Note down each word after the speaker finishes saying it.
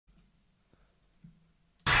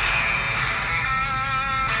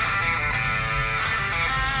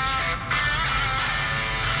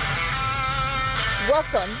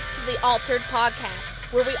Welcome to the Altered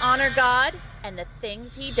Podcast, where we honor God and the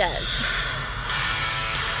things He does.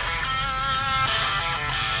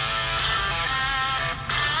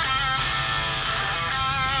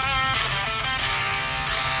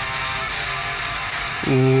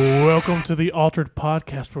 Welcome to the Altered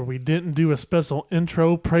Podcast, where we didn't do a special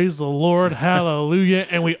intro. Praise the Lord, hallelujah,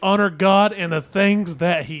 and we honor God and the things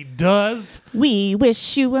that He does. We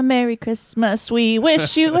wish you a Merry Christmas. We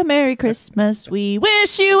wish you a Merry Christmas. We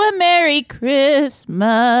wish you a Merry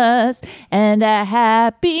Christmas and a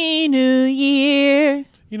Happy New Year.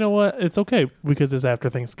 You know what? It's okay, because it's after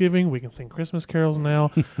Thanksgiving. We can sing Christmas carols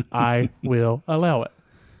now. I will allow it.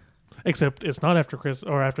 Except it's not after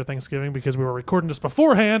after Thanksgiving, because we were recording this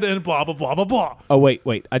beforehand and blah, blah, blah, blah, blah. Oh, wait.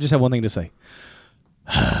 I just have one thing to say.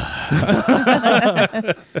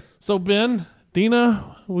 So, Ben,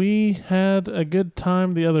 Dina, we had a good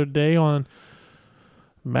time the other day on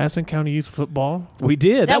Madison County Youth Football. We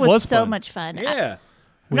did. That was so fun. much fun. Yeah.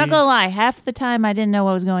 I'm not going to lie. Half the time I didn't know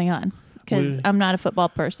what was going on because I'm not a football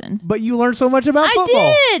person. But you learned so much about football.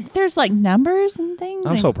 I did. There's like numbers and things.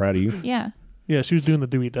 I'm so proud of you. Yeah. Yeah, she was doing the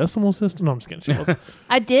Dewey Decimal System. No, I'm just kidding. She wasn't.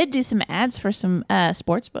 I did do some ads for some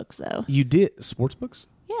sports books, though. You did? Sports books?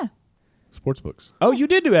 Yeah. Sports books. Oh, you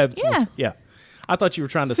did do ads. Yeah. Yeah. I thought you were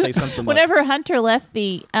trying to say something Whenever Hunter left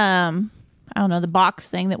the, I don't know, the box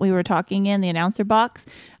thing that we were talking in, the announcer box,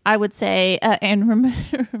 I would say, and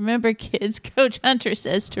remember, kids, Coach Hunter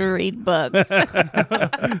says to read books.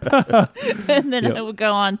 And then I would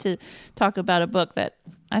go on to talk about a book that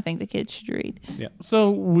I think the kids should read. Yeah.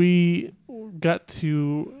 So we got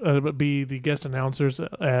to be the guest announcers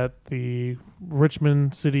at the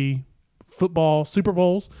Richmond City football Super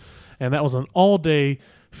Bowls, and that was an all-day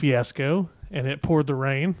fiasco, and it poured the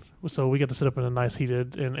rain. So we got to sit up in a nice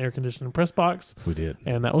heated and air-conditioned press box. We did.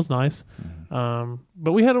 And that was nice. Mm-hmm.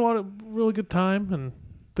 But we had a lot of really good time and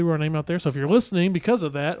threw our name out there. So if you're listening because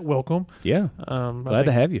of that, welcome. Yeah. Glad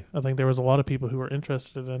to have you. I think there was a lot of people who were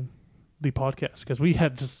interested in the podcast because we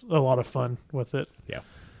had just a lot of fun with it. Yeah.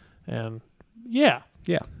 And yeah.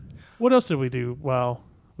 What else did we do while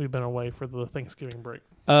we've been away for the Thanksgiving break?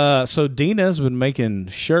 So Dina's been making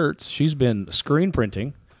shirts. She's been screen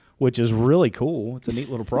printing, which is really cool. It's a neat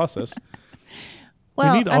little process.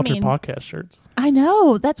 Well, we need Altered Podcast shirts. I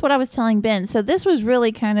know. That's what I was telling Ben. So this was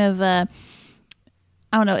really kind of a,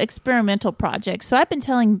 I don't know, experimental project. So I've been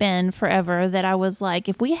telling Ben forever that I was like,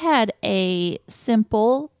 if we had a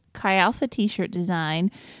simple Chi Alpha t-shirt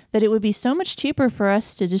design, that it would be so much cheaper for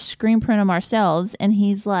us to just screen print them ourselves. And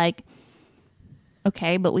he's like,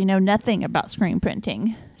 okay, but we know nothing about screen printing.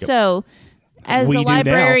 Yep. So as a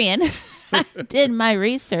librarian, I did my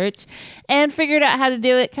research and figured out how to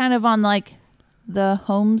do it kind of on like the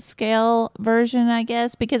home scale version, I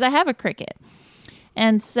guess, because I have a Cricut.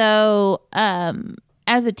 And so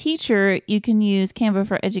as a teacher, you can use Canva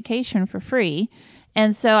for Education for free.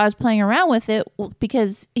 And so I was playing around with it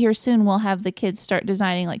because here soon we'll have the kids start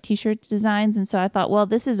designing like t-shirt designs. And so I thought, well,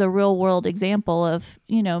 this is a real world example of,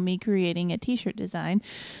 you know, me creating a t-shirt design.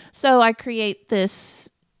 So I create this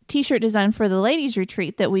t-shirt design for the ladies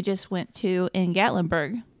retreat that we just went to in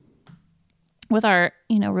Gatlinburg with our,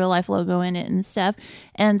 you know, real life logo in it and stuff.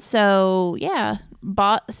 And so, yeah,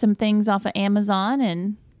 bought some things off of Amazon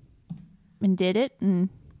and did it, and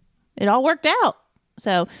it all worked out.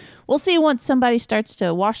 So we'll see once somebody starts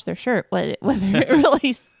to wash their shirt whether it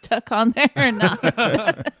really stuck on there or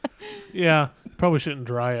not. Yeah, probably shouldn't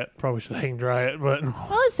dry it. Probably should hang dry it. But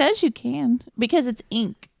well, it says you can because it's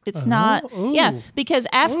ink. It's not. Ooh. Yeah, because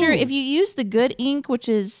if you use the good ink, which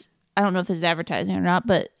is, I don't know if this is advertising or not,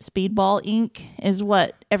 but Speedball ink is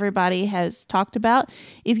what everybody has talked about.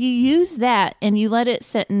 If you use that and you let it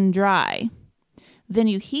sit and dry, then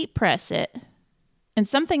you heat press it. And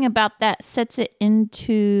something about that sets it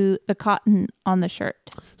into the cotton on the shirt.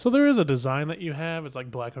 So there is a design that you have. It's like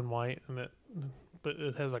black and white, but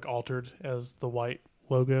it has like altered as the white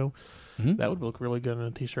logo. Mm-hmm. That would look really good in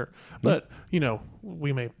a t-shirt. But, you know,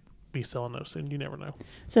 we may be selling those soon. You never know.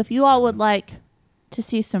 So if you all would like to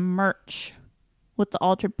see some merch with the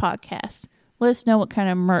Altered Podcast, let us know what kind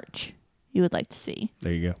of merch you would like to see.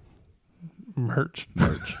 There you go. Merch.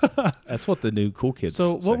 That's what the new cool kids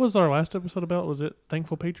So say. what was our last episode about? Was it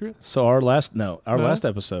Thankful Patriots? So our last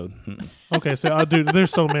episode. Okay, so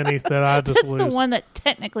there's so many that I just That's lose. the one that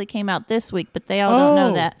technically came out this week, but they all don't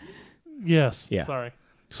know that. Yes. Yeah. Sorry.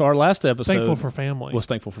 So our last episode Thankful for Family. was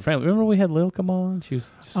Thankful for Family. Remember we had Lil come on? She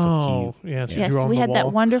was just so cute. Yeah. She Yes, drew on we the had wall.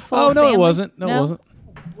 that wonderful Oh, no, family. it wasn't. No, it wasn't.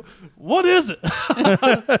 What is it?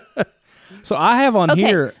 So I have on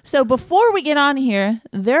here. So before we get on here,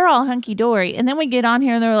 they're all hunky dory, and then we get on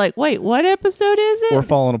here and they're like, "Wait, what episode is it?" We're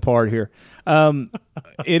falling apart here.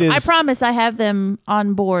 It is. I promise I have them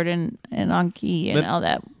on board and on key and all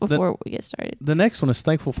that before we get started. The next one is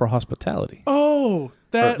thankful for hospitality. Oh,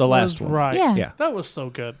 that the last was one. right. Yeah. That was so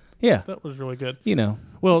good. Yeah. That was really good. You know.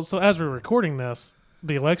 Well, so as we're recording this,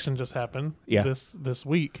 the election just happened. Yeah. This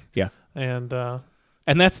week. Yeah. And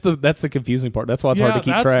that's the confusing part. That's why it's hard to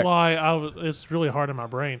keep track. That's why it's really hard in my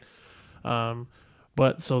brain.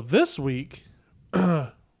 But so this week,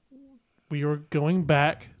 we are going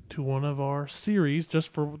back to one of our series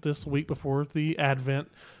just for this week before the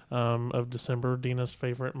Advent of December, Dina's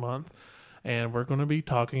favorite month. And we're going to be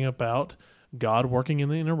talking about God working in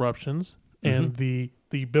the interruptions and the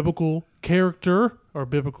biblical character or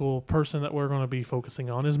biblical person that we're going to be focusing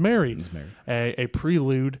on is Mary. A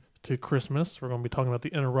prelude to Christmas. We're going to be talking about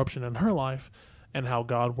the interruption in her life and how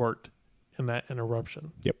God worked in that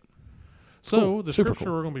interruption. Yep. So cool. the Super scripture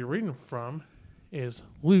cool. we're going to be reading from is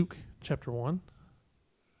Luke chapter 1.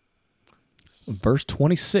 Verse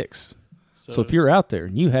 26. So if you're out there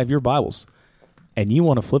and you have your Bibles and you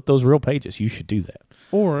want to flip those real pages, you should do that.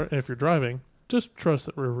 Or if you're driving, just trust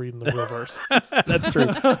that we're reading the real verse. That's true.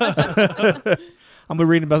 I'm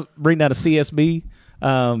going to reading out of CSB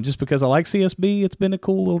just because I like CSB. It's been a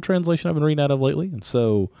cool little translation I've been reading out of lately. And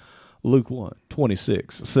so Luke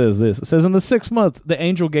 1:26 says this. It says, in the 6th month, the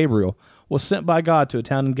angel Gabriel was sent by God to a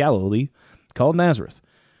town in Galilee called Nazareth,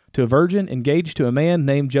 to a virgin engaged to a man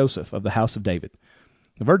named Joseph of the house of David.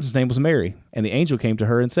 The virgin's name was Mary, and the angel came to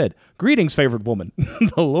her and said, "Greetings, favored woman,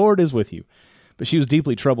 the Lord is with you." But she was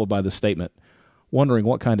deeply troubled by this statement, wondering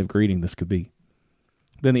what kind of greeting this could be.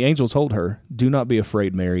 Then the angel told her, "Do not be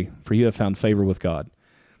afraid, Mary, for you have found favor with God.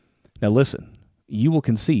 Now listen, you will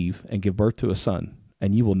conceive and give birth to a son,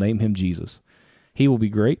 and you will name him Jesus. He will be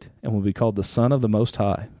great and will be called the Son of the Most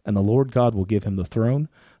High, and the Lord God will give him the throne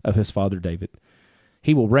of his father David.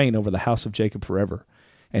 He will reign over the house of Jacob forever,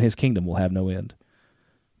 and his kingdom will have no end."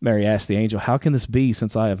 Mary asked the angel, "How can this be,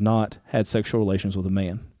 since I have not had sexual relations with a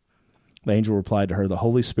man?" The angel replied to her, "The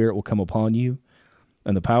Holy Spirit will come upon you,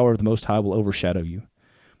 and the power of the Most High will overshadow you.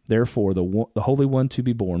 Therefore, the Holy One to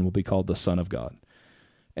be born will be called the Son of God.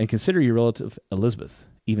 And consider your relative Elizabeth.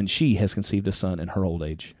 Even she has conceived a son in her old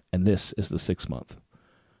age, and this is the 6th month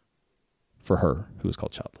for her who is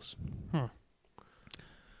called childless."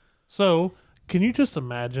 So, can you just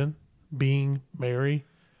imagine being Mary,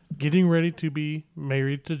 getting ready to be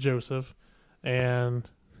married to Joseph, and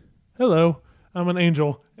hello, I'm an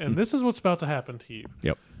angel, and this is what's about to happen to you.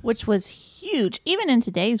 Yep. Which was huge. Even in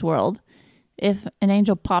today's world, if an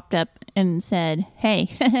angel popped up and said,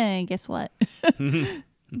 "Hey, guess what?"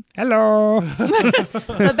 Hello.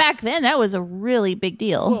 But back then, that was a really big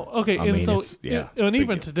deal. Well, okay, I and mean, so it's- yeah, and big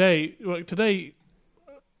even deal. today,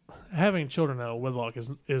 having children out of wedlock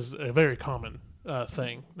is a very common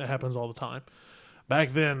thing that happens all the time. Back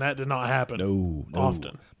then, that did not happen. No.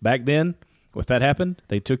 Often. Back then, if that happened,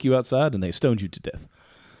 they took you outside and they stoned you to death.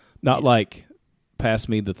 Not like, pass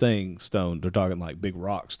me the thing, stoned. They're talking like big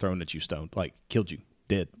rocks thrown at you, stoned. Like, killed you,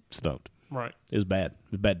 dead, stoned. Right. It was bad.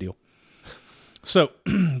 It was a bad deal. So,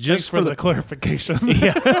 Thanks just for the clarification.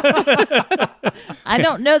 I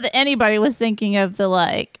don't know that anybody was thinking of the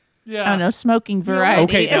I don't know, smoking variety.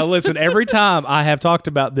 Okay, now listen, every time I have talked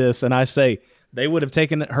about this and I say they would have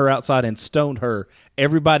taken her outside and stoned her,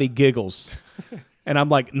 everybody giggles. And I'm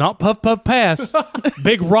like, not puff, puff, pass.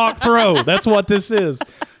 Big rock throw. That's what this is.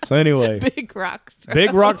 So anyway. Big rock.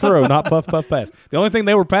 Big rock throw, not puff, puff, pass. The only thing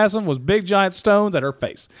they were passing was big giant stones at her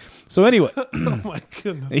face. So anyway. Oh my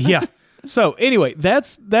goodness. Yeah. So anyway,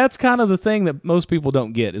 that's kind of the thing that most people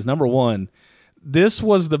don't get is, number one, this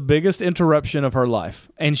was the biggest interruption of her life.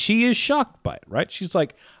 And she is shocked by it, right? She's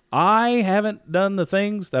like, I haven't done the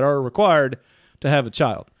things that are required to have a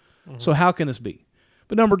child. Mm-hmm. So how can this be?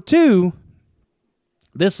 But number two,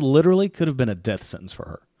 this literally could have been a death sentence for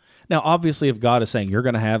her. Now, obviously, if God is saying you're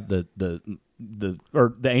going to have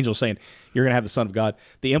or the angel saying you're going to have the Son of God,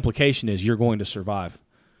 the implication is you're going to survive.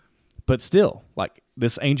 But still, like,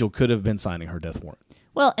 this angel could have been signing her death warrant.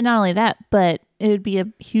 Well, and not only that, but it would be a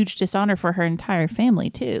huge dishonor for her entire family,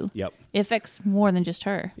 too. Yep. It affects more than just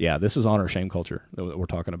her. Yeah, this is honor-shame culture that we're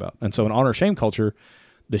talking about. And so in honor-shame culture,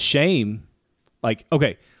 the shame, like,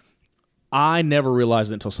 okay, I never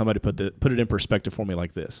realized it until somebody put it in perspective for me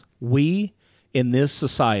like this. We, in this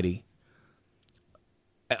society,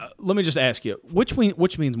 let me just ask you, which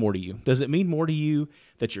means more to you? Does it mean more to you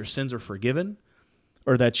that your sins are forgiven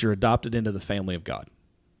or that you're adopted into the family of God?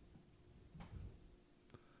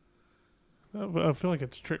 I feel like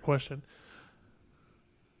it's a trick question.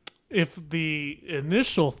 If the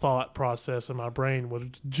initial thought process in my brain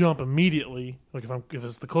would jump immediately, like if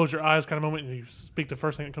it's the close your eyes kind of moment and you speak the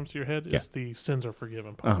first thing that comes to your head, it's the sins are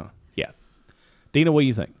forgiven part. Uh-huh. Yeah. Dina, what do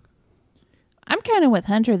you think? I'm kind of with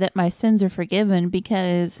Hunter that my sins are forgiven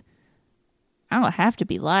because I don't have to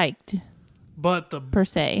be liked But the per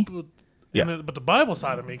se. but the Bible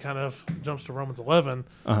side of me kind of jumps to Romans 11,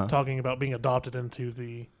 talking about being adopted into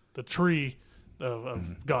the tree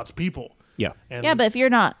of God's people. Yeah. And Yeah, but if you're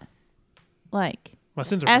not like my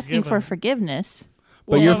sins are asking forgiven. for forgiveness,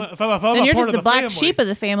 Well, you're- if I'm then you're a part just of the black family, sheep of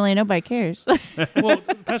the family and nobody cares. Well,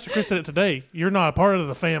 Pastor Chris said it today. You're not a part of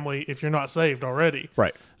the family if you're not saved already.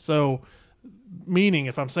 Right. So, meaning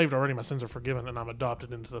if I'm saved already, my sins are forgiven and I'm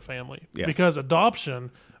adopted into the family. Yeah. Because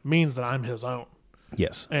adoption means that I'm his own.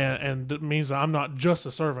 Yes. And it means that I'm not just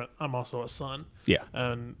a servant, I'm also a son. Yeah.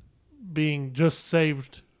 And being just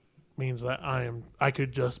saved means that I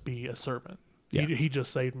could just be a servant. Yeah. He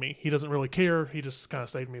just saved me. He doesn't really care. He just kind of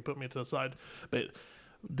saved me, put me to the side. But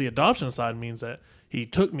the adoption side means that he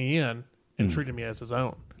took me in and treated me as his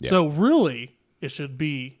own. Yeah. So really, it should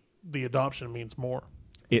be the adoption means more.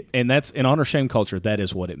 And that's in honor shame culture. That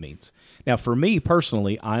is what it means. Now, for me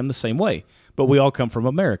personally, I'm the same way. But we all come from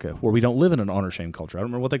America, where we don't live in an honor shame culture. I don't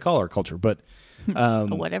remember what they call our culture, but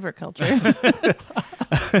Whatever culture.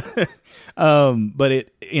 but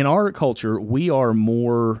in our culture, we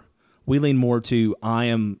lean more to I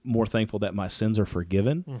am more thankful that my sins are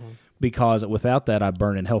forgiven, because without that I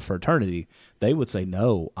burn in hell for eternity. They would say,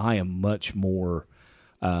 no, I am much more.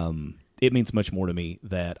 It means much more to me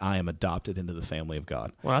that I am adopted into the family of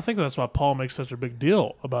God. Well, I think that's why Paul makes such a big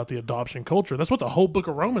deal about the adoption culture. That's what the whole book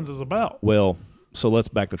of Romans is about. Well, so let's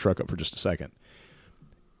back the truck up for just a second.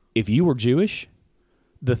 If you were Jewish,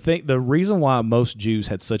 the reason why most Jews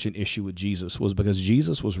had such an issue with Jesus was because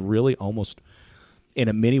Jesus was really almost,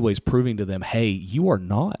 in many ways, proving to them, hey, you are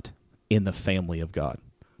not in the family of God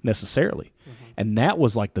necessarily. And that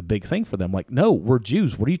was like the big thing for them. Like, no, we're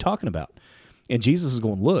Jews. What are you talking about? And Jesus is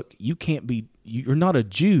going, look, you're not a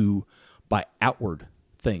Jew by outward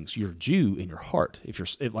things. You're a Jew in your heart. If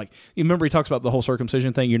you're like, you remember he talks about the whole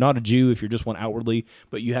circumcision thing. You're not a Jew if you're just one outwardly,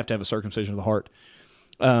 but you have to have a circumcision of the heart.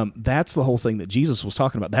 That's the whole thing that Jesus was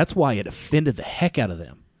talking about. That's why it offended the heck out of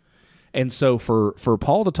them. And so for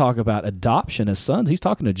Paul to talk about adoption as sons, he's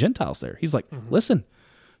talking to Gentiles there. He's like, listen,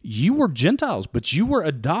 you were Gentiles, but you were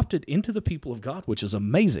adopted into the people of God, which is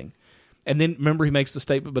amazing. And then remember he makes the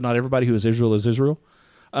statement, but not everybody who is Israel is Israel.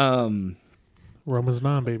 Romans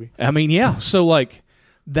 9, baby. I mean, yeah. So like,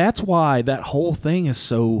 that's why that whole thing is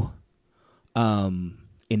so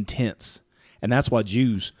intense. And that's why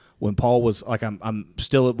Jews, when Paul was like, I'm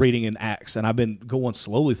still reading in Acts, and I've been going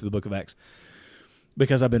slowly through the book of Acts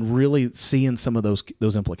because I've been really seeing some of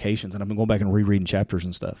those implications, and I've been going back and rereading chapters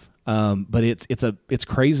and stuff. But it's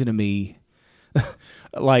crazy to me.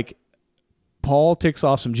 Like, Paul ticks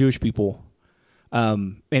off some Jewish people,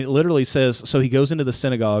 and it literally says, so he goes into the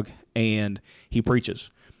synagogue and he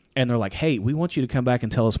preaches. And they're like, hey, we want you to come back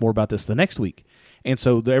and tell us more about this the next week. And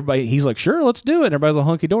so he's like, sure, let's do it. And everybody's all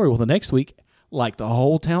hunky-dory. Well, the next week, like, the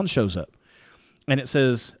whole town shows up. And it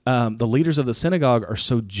says the leaders of the synagogue are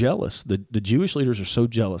so jealous. The Jewish leaders are so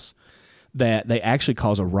jealous that they actually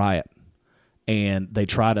cause a riot. And they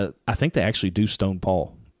I think they actually do stone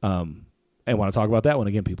Paul. And when I talk about that one,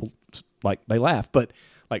 again, people, like, they laugh. But,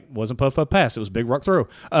 like, wasn't puff, puff, pass. It was big rock throw.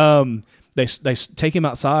 They take him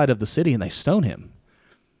outside of the city and they stone him.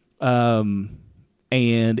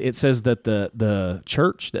 And it says that the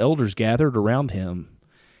church, the elders gathered around him,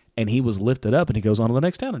 and he was lifted up, and he goes on to the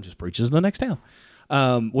next town and just preaches in the next town.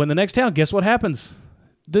 When the next town, guess what happens?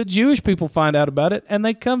 The Jewish people find out about it, and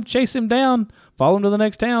they come chase him down, follow him to the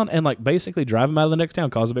next town, and like basically drive him out of the next town,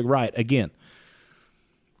 cause a big riot again.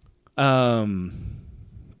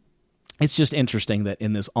 It's just interesting that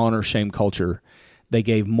in this honor shame culture, they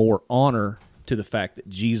gave more honor to the fact that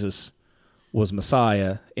Jesus was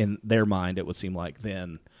Messiah in their mind, it would seem like,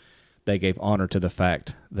 than they gave honor to the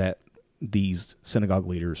fact that these synagogue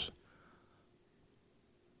leaders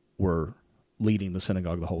were leading the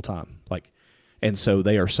synagogue the whole time. Like, and so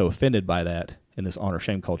they are so offended by that in this honor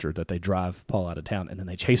shame culture that they drive Paul out of town and then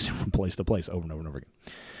they chase him from place to place over and over and over again.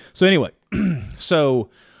 So anyway, so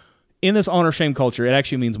in this honor shame culture, it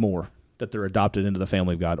actually means more that they're adopted into the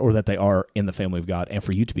family of God, or that they are in the family of God. And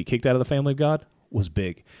for you to be kicked out of the family of God was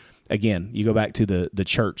big. Again, you go back to the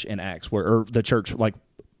church in Acts, or the church, like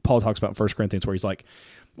Paul talks about in 1 Corinthians, where he's like,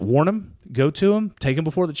 warn them, go to them, take them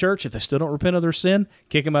before the church. If they still don't repent of their sin,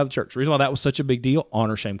 kick them out of the church. The reason why that was such a big deal,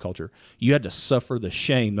 honor shame culture. You had to suffer the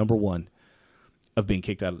shame, number one, of being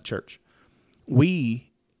kicked out of the church.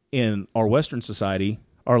 We, in our Western society,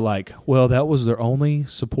 are like, well, that was their only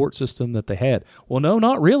support system that they had. Well, no,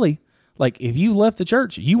 not really. Like, if you left the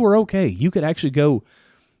church, you were okay. You could actually go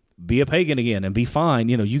be a pagan again and be fine.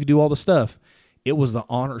 You know, you could do all the stuff. it was the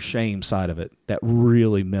honor shame side of it that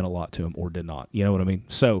really meant a lot to him, or did not. You know what I mean?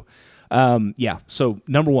 So, So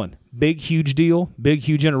number one, big, huge deal, big,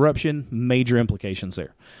 huge interruption, major implications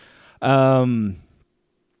there. And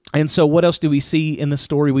so what else do we see in the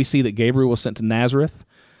story? We see that Gabriel was sent to Nazareth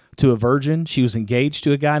to a virgin. She was engaged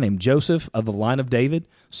to a guy named Joseph of the line of David.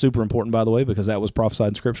 Super important, by the way, because that was prophesied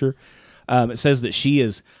in Scripture. It says that she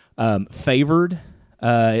is favored.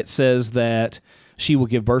 It says that she will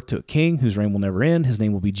give birth to a king whose reign will never end. His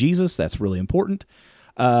name will be Jesus. That's really important.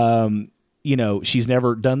 She's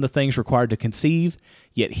never done the things required to conceive,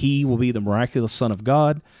 yet he will be the miraculous Son of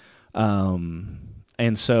God. And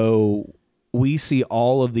so we see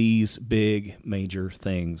all of these big, major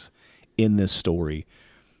things in this story.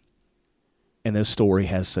 And this story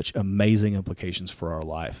has such amazing implications for our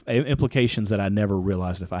life. Implications that I never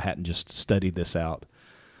realized if I hadn't just studied this out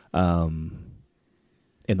in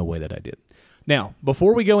the way that I did. Now,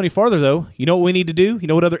 before we go any farther, though, you know what we need to do? You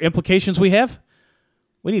know what other implications we have?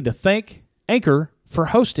 We need to thank Anchor for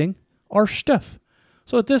hosting our stuff.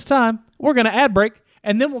 So at this time, we're going to ad break,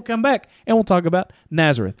 and then we'll come back, and we'll talk about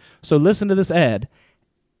Nazareth. So listen to this ad,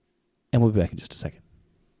 and we'll be back in just a second.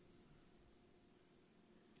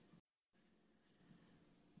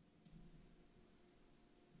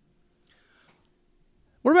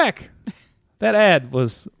 We're back. That ad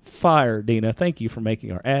was fire, Dina. Thank you for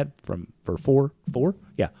making our ad for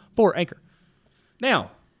Anchor.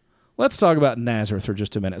 Now, let's talk about Nazareth for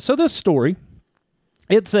just a minute. So this story,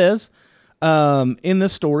 it says in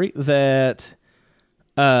this story that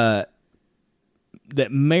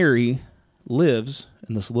Mary lives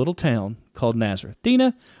in this little town called Nazareth.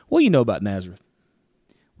 Dina, what do you know about Nazareth?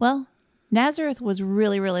 Well, Nazareth was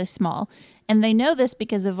really, really small. And they know this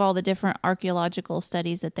because of all the different archaeological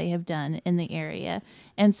studies that they have done in the area.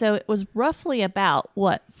 And so it was roughly about,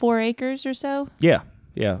 4 acres or so? Yeah.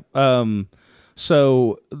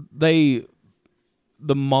 So the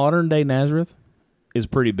modern day Nazareth is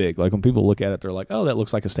pretty big. Like when people look at it, they're like, oh, that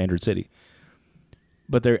looks like a standard city.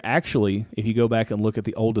 But they're actually, if you go back and look at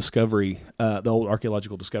the old the old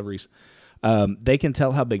archaeological discoveries, they can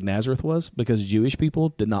tell how big Nazareth was because Jewish people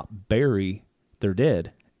did not bury their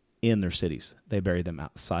dead in their cities. They buried them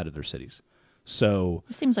outside of their cities. So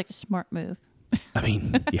it seems like a smart move. I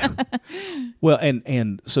mean, yeah. Well,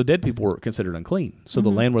 and so dead people were considered unclean. So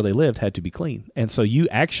the land where they lived had to be clean. And so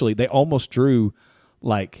they almost drew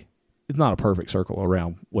it's not a perfect circle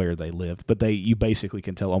around where they lived, but you basically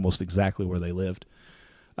can tell almost exactly where they lived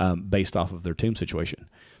based off of their tomb situation.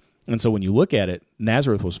 And so when you look at it,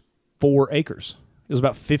 Nazareth was 4 acres. It was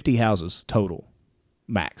about 50 houses total,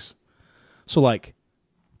 max. So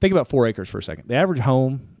think about 4 acres for a second. The average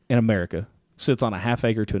home in America sits on a half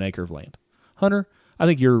acre to an acre of land. Hunter, I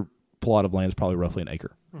think your plot of land is probably roughly an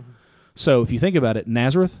acre. Mm-hmm. So if you think about it,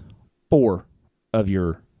 Nazareth, 4 of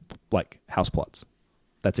your house plots.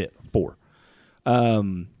 That's it, 4.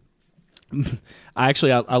 I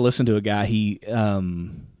listened to a guy.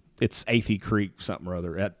 It's Athey Creek something or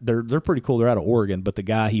other. They're pretty cool. They're out of Oregon, but the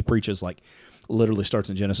guy he preaches literally starts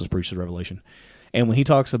in Genesis, preaches Revelation. And when he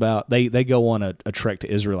talks about, they go on a trek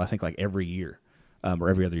to Israel, I think every year or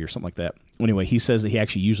every other year, something like that. Anyway, he says that he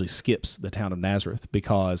actually usually skips the town of Nazareth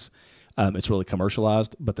because it's really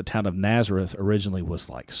commercialized. But the town of Nazareth originally was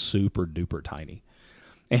super duper tiny.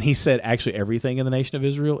 And he said actually everything in the nation of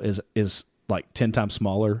Israel is 10 times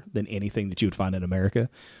smaller than anything that you would find in America.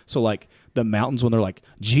 So the mountains, when they're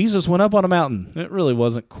Jesus went up on a mountain, it really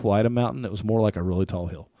wasn't quite a mountain. It was more like a really tall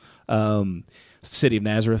hill. City of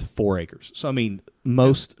Nazareth, 4 acres. So, I mean,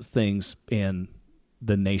 most things in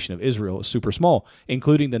the nation of Israel is super small,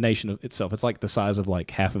 including the nation itself. It's the size of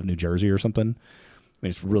half of New Jersey or something. I mean,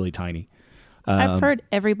 it's really tiny. I've heard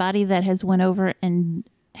everybody that has went over and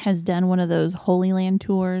has done one of those Holy Land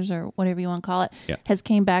tours or whatever you want to call it, has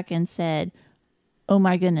came back and said, oh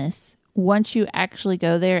my goodness, once you actually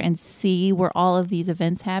go there and see where all of these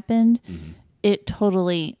events happened, it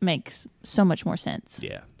totally makes so much more sense.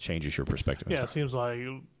 Yeah, changes your perspective. Yeah, it seems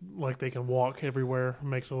like they can walk everywhere.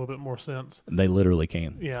 Makes a little bit more sense. They literally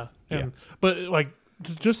can. Yeah, but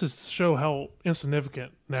just to show how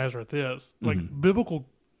insignificant Nazareth is, biblical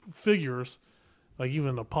figures,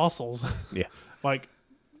 even apostles,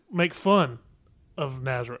 make fun of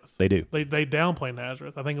Nazareth. They do. They downplay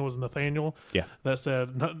Nazareth. I think it was Nathaniel. That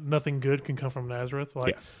said nothing good can come from Nazareth.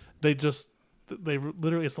 They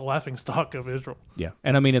literally, it's the laughing stock of Israel. Yeah,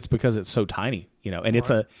 and I mean it's because it's so tiny, and it's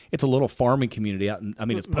a little farming community out.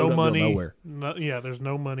 It's no money, nowhere. There's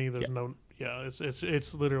no money. There's no. Yeah,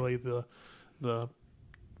 it's literally the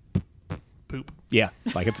poop. Yeah,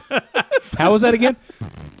 it's. How was that again?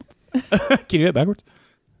 Can you do it backwards?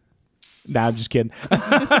 Nah, I'm just kidding.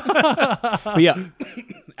 But yeah,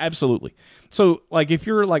 absolutely. So, like, if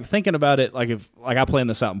you're like thinking about it, like if like I plan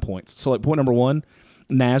this out in points. So, like, point number 1,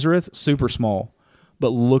 Nazareth, super small, but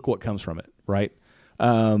look what comes from it, right?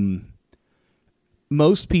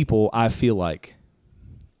 Most people, I feel like,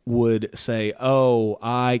 would say, "Oh,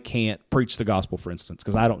 I can't preach the gospel," for instance,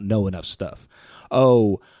 because I don't know enough stuff.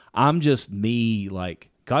 Oh, I'm just me. Like,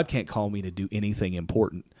 God can't call me to do anything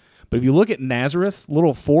important. But if you look at Nazareth,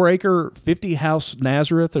 little 4-acre, 50-house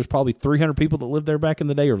Nazareth, there's probably 300 people that lived there back in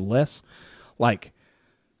the day or less. Like,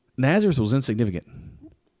 Nazareth was insignificant,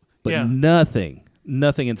 but nothing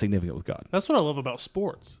insignificant with God. That's what I love about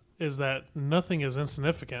sports, is that nothing is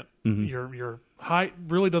insignificant. Your height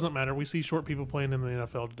really doesn't matter. We see short people playing in the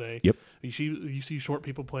NFL today. Yep. You see short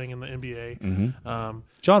people playing in the NBA.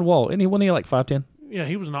 John Wall, wasn't he like 5'10"? Yeah,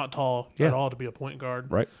 he was not tall at all to be a point guard.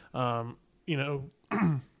 Right. You know,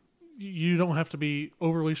 you don't have to be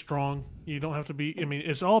overly strong. You don't have to be. I mean,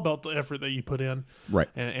 it's all about the effort that you put in. Right.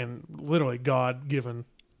 And literally God-given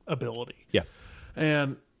ability. Yeah.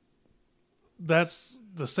 And that's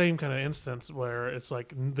the same kind of instance where it's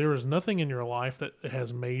like there is nothing in your life that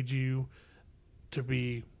has made you to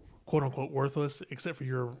be quote unquote worthless except for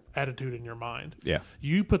your attitude in your mind. Yeah.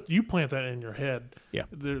 You plant that in your head. Yeah.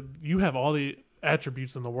 You have all the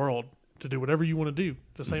attributes in the world to do whatever you want to do.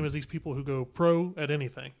 The same as these people who go pro at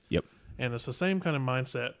anything. Yep. And it's the same kind of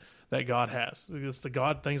mindset that God has. It's the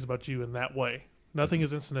God things about you in that way. Nothing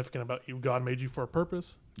is insignificant about you. God made you for a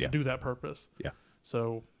purpose. Yeah. Do that purpose. Yeah.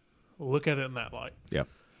 So look at it in that light. Yeah.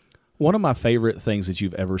 One of my favorite things that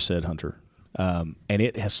you've ever said, Hunter, and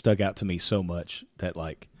it has stuck out to me so much that,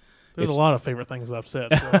 like, there's a lot of favorite things that I've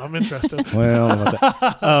said, so I'm interested.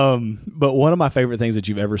 Well, but one of my favorite things that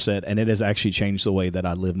you've ever said, and it has actually changed the way that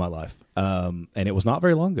I live my life. And it was not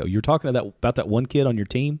very long ago. You were talking about that one kid on your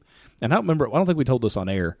team, and I don't think we told this on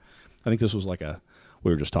air. I think this was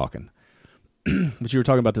we were just talking. But you were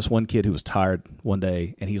talking about this one kid who was tired one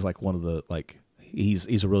day, and he's like one of the, like,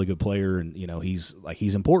 he's a really good player, and you know he's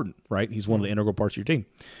important, right? He's one of the integral parts of your team.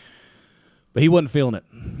 But he wasn't feeling it,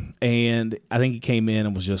 and I think he came in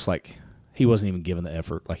and was just like, he wasn't even giving the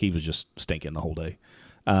effort. Like, he was just stinking the whole day.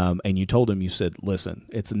 And you told him, you said, listen,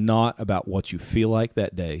 it's not about what you feel like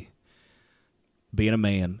that day. Being a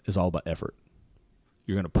man is all about effort.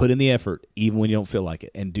 You're going to put in the effort even when you don't feel like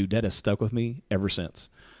it. And dude, that has stuck with me ever since.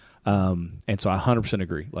 And so I 100%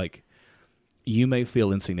 agree. Like, you may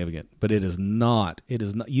feel insignificant, but it is not.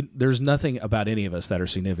 There's nothing about any of us that are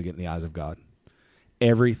significant in the eyes of God.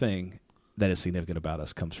 Everything that is significant about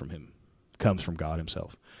us comes from Him, comes from God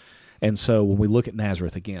Himself. And so when we look at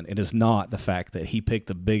Nazareth again, it is not the fact that He picked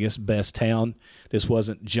the biggest, best town. This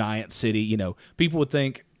wasn't giant city. You know, people would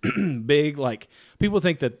think big, like people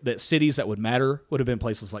think that cities that would matter would have been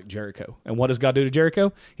places like Jericho. And what does God do to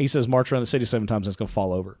Jericho? He says, march around the city 7 times and it's going to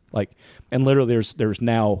fall over. Like, and literally there's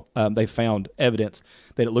now, they found evidence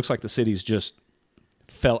that it looks like the cities just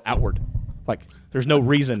fell outward. Like, there's no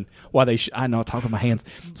reason why they I know, I talk with my hands.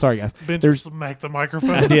 Sorry, guys. Ben just smacked the microphone.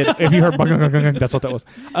 I did. If you heard, that's what that was.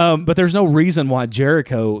 But there's no reason why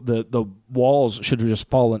Jericho, the walls should have just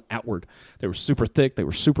fallen outward. They were super thick. They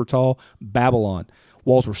were super tall. Babylon,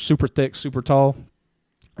 walls were super thick, super tall.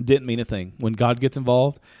 Didn't mean a thing. When God gets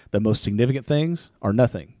involved, the most significant things are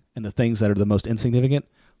nothing. And the things that are the most insignificant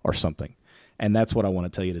are something. And that's what I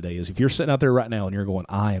want to tell you today is if you're sitting out there right now and you're going,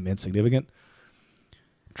 I am insignificant,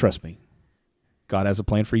 trust me. God has a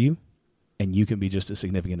plan for you, and you can be just as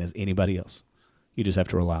significant as anybody else. You just have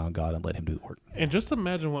to rely on God and let Him do the work. And just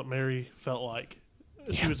imagine what Mary felt like.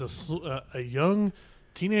 She was a young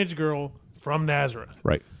teenage girl from Nazareth.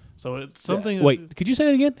 Right. So it's something... Wait, could you say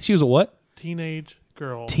that again? She was a what? Teenage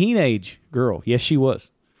girl. Teenage girl. Yes, she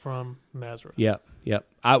was. From Nazareth. Yep.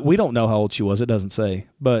 We don't know how old she was. It doesn't say.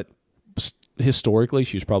 But historically,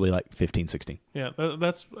 she was probably like 15, 16. Yeah,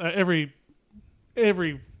 that's every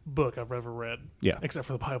book I've ever read, except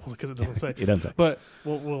for the Bible because it doesn't say. It doesn't say. But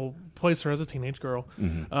we'll place her as a teenage girl.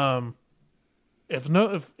 Mm-hmm.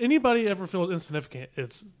 If anybody ever feels insignificant,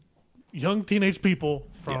 it's young teenage people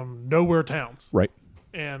from nowhere towns, right?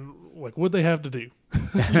 And like, what'd they have to do?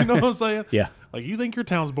 You know what I'm saying? Yeah. Like, you think your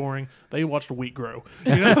town's boring? They watched wheat grow.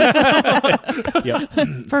 You know?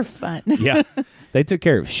 Yep. For fun. Yeah. They took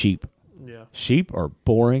care of sheep. Yeah. Sheep are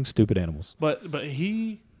boring, stupid animals. But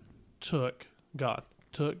God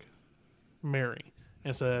took Mary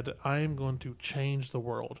and said, I am going to change the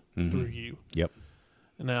world through you. Yep.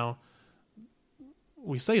 And now,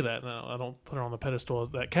 we say that. Now, I don't put her on the pedestal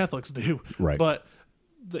that Catholics do. Right. But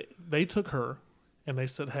they took her and they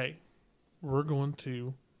said, hey, we're going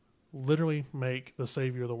to literally make the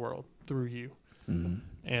Savior of the world through you.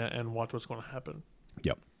 And watch what's going to happen.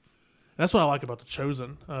 Yep. That's what I like about The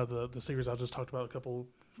Chosen, the series I just talked about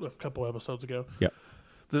a couple episodes ago. Yeah.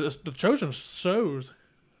 The Chosen shows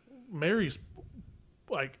Mary's,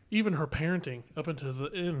 like, even her parenting up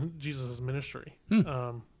in Jesus' ministry.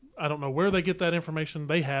 I don't know where they get that information.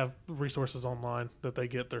 They have resources online that they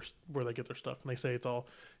get where they get their stuff, and they say it's all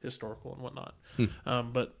historical and whatnot.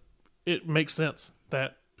 But it makes sense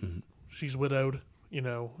that she's widowed,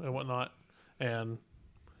 and whatnot, and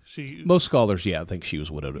most scholars, I think she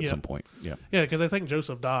was widowed at some point. Yeah, because I think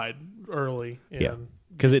Joseph died early.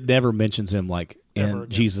 Because it never mentions him, like, in again.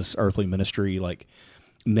 Jesus' earthly ministry, like,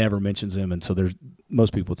 never mentions him, and so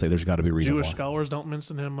most people would say there's got to be a reason Jewish why. scholars don't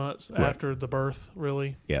mention him much after the birth,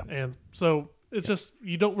 really. Yeah. And so it's just,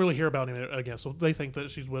 you don't really hear about him again. So they think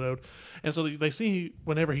that she's widowed. And so they see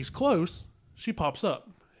whenever he's close, she pops up,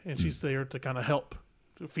 and she's there to kind of help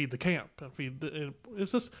to feed the camp and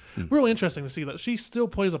it's just real interesting to see that she still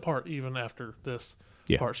plays a part even after this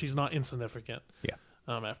part. She's not insignificant.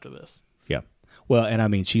 After this. Yeah. Well, and I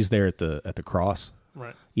mean, she's there at the cross.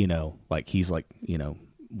 Right. Like, he's like,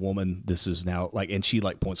 woman, this is now, like, and she,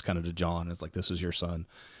 like, points kind of to John. It's like, this is your son.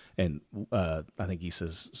 And I think he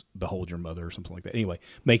says, behold your mother, or something like that. Anyway,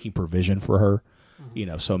 making provision for her.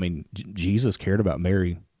 So I mean, Jesus cared about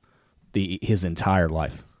Mary his entire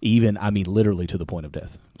life, even, I mean, literally to the point of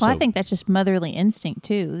death. Well, so, I think that's just motherly instinct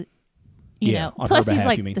too. You know, on plus her he's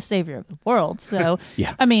behalf, like the savior of the world. So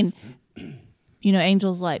Yeah. I mean,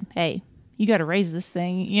 angels like, hey, you got to raise this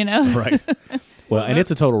thing. Right. Well, and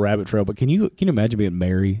it's a total rabbit trail. But can you imagine being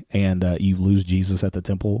Mary and you lose Jesus at the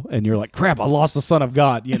temple, and you're like, crap, I lost the Son of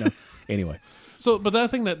God. Anyway. So, but that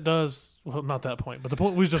thing that does, well, not that point, but the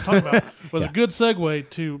point we was just talking about was a good segue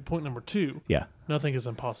to point number 2. Yeah. Nothing is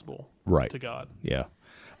impossible right. to God. Yeah.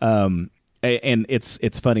 And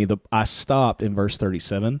it's funny. I stopped in verse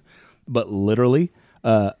 37, but literally,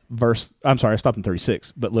 I stopped in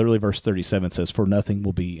 36, but literally verse 37 says, for nothing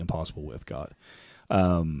will be impossible with God.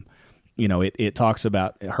 It talks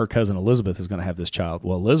about her cousin Elizabeth is going to have this child.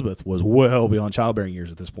 Well, Elizabeth was well beyond childbearing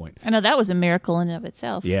years at this point. I know that was a miracle in and of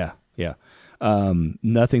itself. Yeah. Yeah.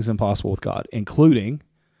 Nothing's impossible with God, including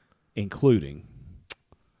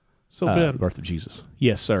So, Ben, the birth of Jesus.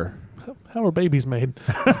 Yes, sir. how are babies made?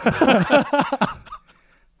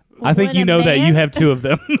 I think When a that you man have 2 of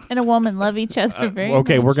them. and a woman love each other very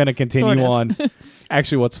okay, much. we're going to continue Sort of. on.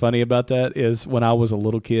 Actually, what's funny about that is when I was a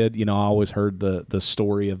little kid, I always heard the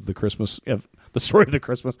story of the Christmas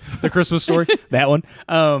story, that one.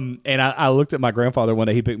 And I looked at my grandfather one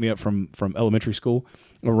day. He picked me up from elementary school.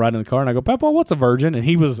 We're riding in the car, and I go, Papa, what's a virgin? And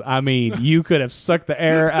he was, you could have sucked the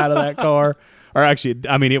air out of that car. Or actually,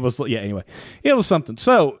 it was, anyway, it was something.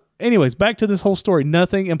 So, anyways, back to this whole story.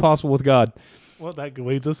 Nothing impossible with God. Well, that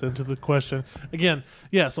leads us into the question again.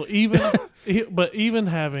 Yeah. So even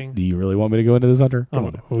having, Do you really want me to go into this, Hunter? Come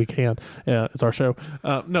on. we can. Yeah, it's our show.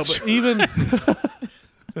 No, but even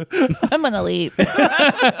I'm going to leave.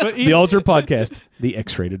 The Altar Podcast, the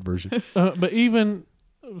X-rated version. but even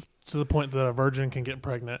to the point that a virgin can get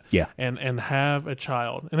pregnant, and have a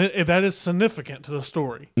child, and that is significant to the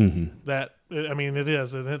story. That it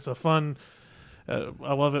is, and it's a fun.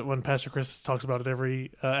 I love it when Pastor Chris talks about it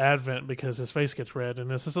every Advent because his face gets red,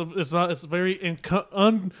 and it's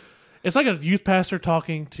like a youth pastor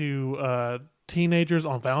talking to teenagers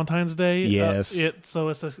on Valentine's Day. Yes, it's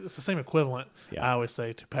the same equivalent. Yeah. I always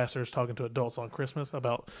say to pastors talking to adults on Christmas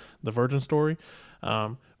about the virgin story,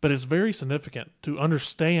 but it's very significant to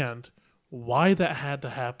understand why that had to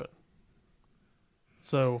happen.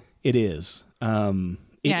 So it is.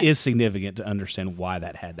 It is significant to understand why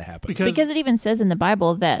that had to happen. Because it even says in the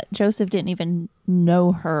Bible that Joseph didn't even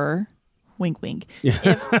know her, wink, wink,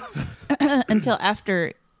 until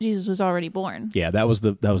after Jesus was already born. Yeah, that was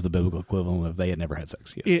the biblical equivalent of they had never had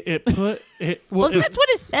sex. Yes. Well, that's what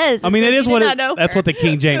it says. It is what that's what the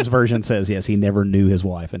King James version says. Yes, he never knew his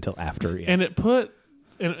wife until after. Yeah. And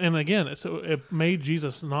and again, it made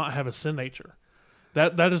Jesus not have a sin nature.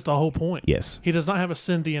 That is the whole point. Yes. He does not have a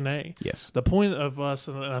sin DNA. Yes. The point of us,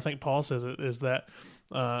 and I think Paul says it, is that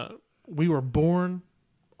we were born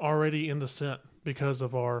already into sin because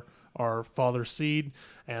of our father's seed,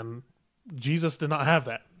 and Jesus did not have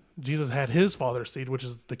that. Jesus had his father's seed, which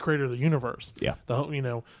is the creator of the universe. Yeah.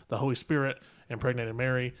 The Holy Spirit impregnated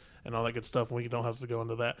Mary and all that good stuff. We don't have to go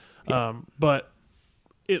into that. Yeah. But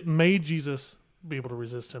it made Jesus be able to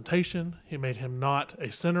resist temptation. He made him not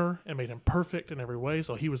a sinner and made him perfect in every way.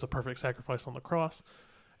 So he was the perfect sacrifice on the cross.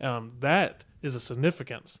 That is a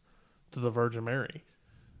significance to the Virgin Mary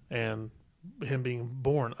and him being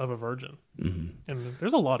born of a virgin. Mm-hmm. And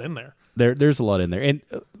there's a lot in there. There's a lot in there. And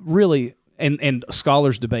really, and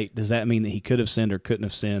scholars debate, does that mean that he could have sinned or couldn't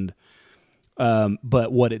have sinned?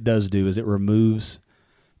 But what it does do is it removes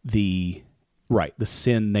the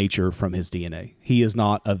sin nature from his DNA. He is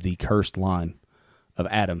not of the cursed line of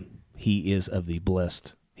Adam. He is of the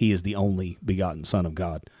blessed. He is the only begotten Son of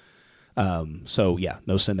God. So yeah,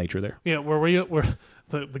 no sin nature there. Yeah, where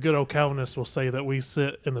the good old Calvinists will say that we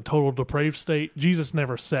sit in the total depraved state. Jesus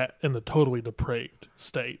never sat in the totally depraved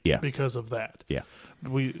state because of that. Yeah.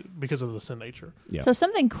 Because of the sin nature. Yeah. So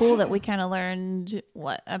something cool that we kind of learned,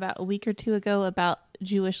 about a week or two ago about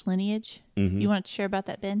Jewish lineage. Mm-hmm. You want to share about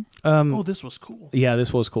that, Ben? This was cool. Yeah,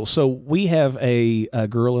 this was cool. So we have a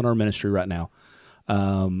girl in our ministry right now,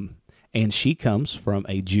 and she comes from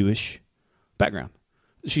a Jewish background.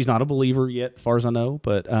 She's not a believer yet, as far as I know,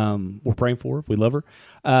 but we're praying for her. We love her.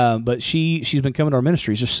 But she's been coming to our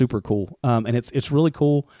ministry. It's just super cool. And it's really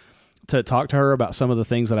cool to talk to her about some of the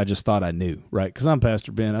things that I just thought I knew, right? Because I'm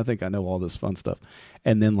Pastor Ben. I think I know all this fun stuff.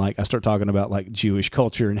 And then, I start talking about, Jewish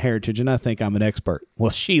culture and heritage, and I think I'm an expert. Well,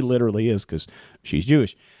 she literally is because she's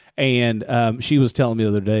Jewish. And she was telling me the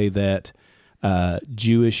other day that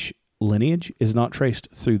Jewish lineage is not traced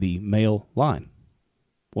through the male line.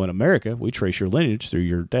 Well, in America, we trace your lineage through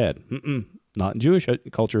your dad. Not in Jewish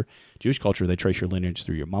culture. Jewish culture, they trace your lineage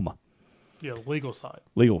through your mama. Yeah, legal side.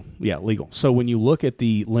 Legal. So when you look at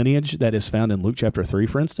the lineage that is found in Luke chapter 3,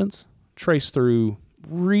 for instance, traced through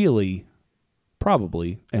really,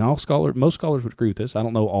 probably, and most scholars would agree with this. I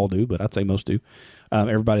don't know all do, but I'd say most do.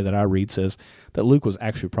 Everybody that I read says that Luke was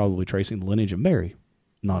actually probably tracing the lineage of Mary,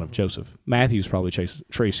 not of Joseph. Matthew's probably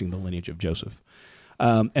tracing the lineage of Joseph.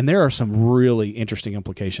 And there are some really interesting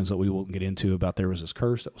implications that we won't get into about there was this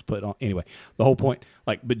curse that was put on. Anyway, the whole point,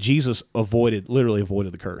 but Jesus literally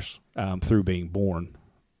avoided the curse through being born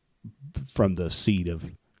from the seed of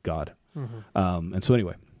God. Mm-hmm. And so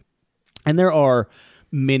anyway, and there are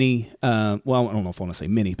many, I don't know if I want to say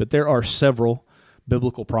many, but there are several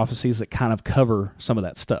biblical prophecies that kind of cover some of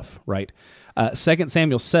that stuff, right? 2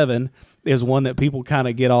 Samuel 7 is one that people kind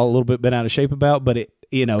of get all a little bit bent out of shape about, but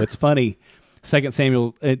it's funny. 2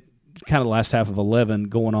 Samuel, kind of the last half of 11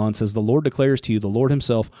 going on, says, the Lord declares to you, the Lord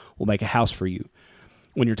himself will make a house for you.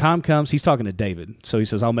 When your time comes, he's talking to David, so he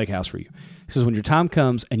says, I'll make a house for you. He says, when your time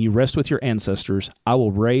comes and you rest with your ancestors, I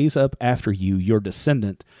will raise up after you your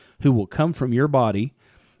descendant who will come from your body,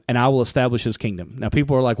 and I will establish his kingdom. Now,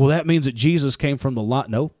 people are like, well, that means that Jesus came from the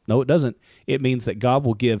line. No, it doesn't. It means that God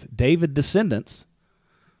will give David descendants.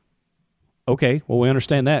 Okay, well, we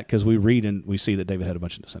understand that because we read and we see that David had a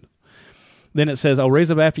bunch of descendants. Then it says, I'll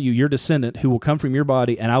raise up after you your descendant who will come from your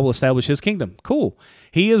body, and I will establish his kingdom. Cool.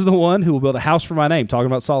 He is the one who will build a house for my name, talking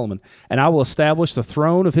about Solomon, and I will establish the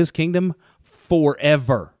throne of his kingdom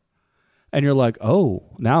forever. And you're like, oh,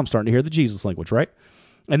 now I'm starting to hear the Jesus language, right?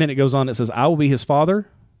 And then it goes on, it says, I will be his father,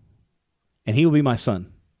 and he will be my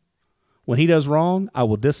son. When he does wrong, I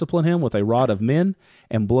will discipline him with a rod of men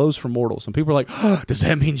and blows from mortals. And people are like, oh, does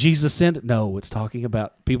that mean Jesus sinned? No, it's talking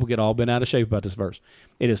about, people get all bent out of shape about this verse.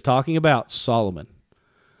 It is talking about Solomon.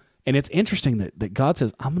 And it's interesting that God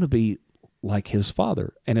says, I'm going to be like his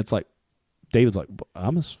father. And it's like, David's like,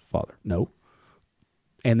 I'm his father. No.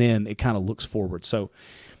 And then it kind of looks forward. So,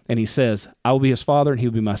 and he says, I will be his father and he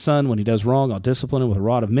will be my son. When he does wrong, I'll discipline him with a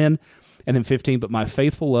rod of men. And then 15, but my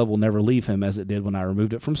faithful love will never leave him as it did when I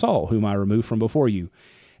removed it from Saul, whom I removed from before you.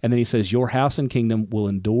 And then he says, your house and kingdom will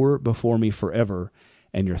endure before me forever,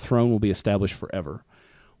 and your throne will be established forever.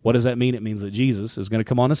 What does that mean? It means that Jesus is going to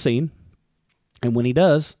come on the scene, and when he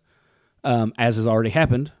does, as has already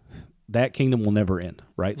happened, that kingdom will never end,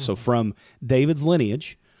 right? Mm-hmm. So from David's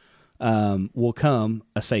lineage will come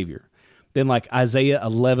a Savior. Then like Isaiah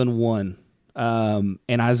 11:1.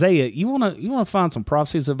 And Isaiah, you want to find some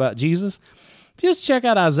prophecies about Jesus? Just check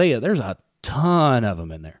out Isaiah. There's a ton of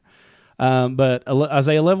them in there. But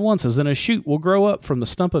Isaiah 11:1 says, then a shoot will grow up from the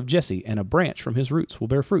stump of Jesse, and a branch from his roots will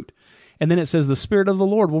bear fruit. And then it says, the Spirit of the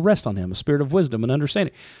Lord will rest on him, a spirit of wisdom and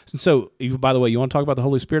understanding. And so, by the way, you want to talk about the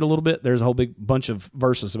Holy Spirit a little bit? There's a whole big bunch of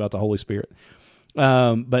verses about the Holy Spirit.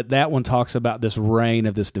 But that one talks about this reign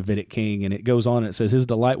of this Davidic king, and it goes on and it says, his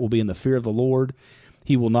delight will be in the fear of the Lord.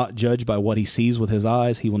 He will not judge by what he sees with his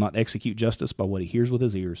eyes. He will not execute justice by what he hears with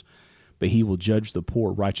his ears, but he will judge the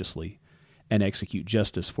poor righteously and execute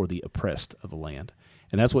justice for the oppressed of the land.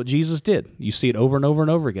 And that's what Jesus did. You see it over and over and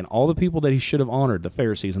over again. All the people that he should have honored, the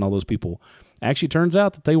Pharisees and all those people, actually turns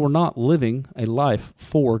out that they were not living a life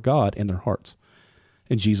for God in their hearts.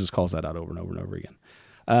 And Jesus calls that out over and over and over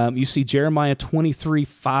again. You see Jeremiah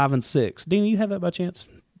 23:5 and 6. Dina, you have that by chance?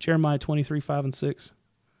 Jeremiah 23:5 and 6.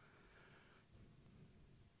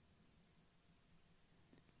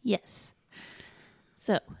 Yes.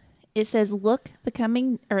 So it says, look,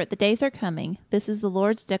 the days are coming. This is the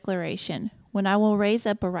Lord's declaration. when I will raise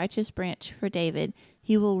up a righteous branch for David.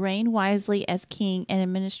 He will reign wisely as king and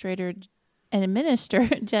administer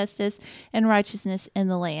justice and righteousness in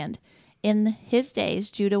the land. In his days,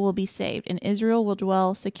 Judah will be saved, and Israel will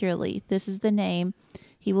dwell securely. This is the name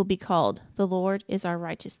he will be called. The Lord is our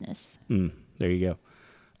righteousness. There you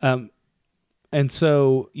go. And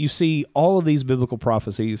so you see all of these biblical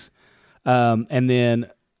prophecies. And then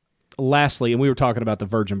lastly, and we were talking about the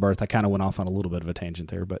virgin birth. I kind of went off on a little bit of a tangent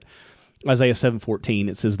there, but Isaiah 7:14,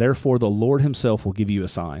 it says, therefore the Lord himself will give you a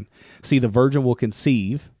sign. See, the virgin will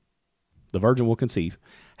conceive,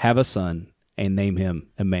 have a son, and name him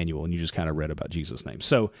Emmanuel. And you just kind of read about Jesus' name.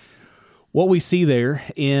 So what we see there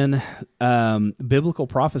in biblical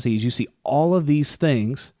prophecies, you see all of these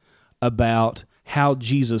things about how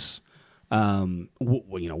Jesus, the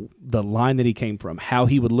line that he came from, how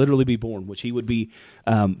he would literally be born, which he would be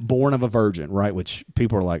born of a virgin, right? Which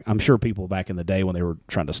people are like, I'm sure people back in the day when they were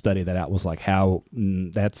trying to study that out was like, I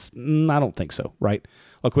don't think so, right?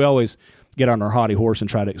 Like we always get on our haughty horse and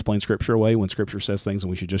try to explain Scripture away when Scripture says things and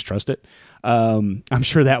we should just trust it. I'm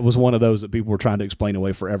sure that was one of those that people were trying to explain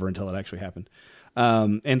away forever until it actually happened.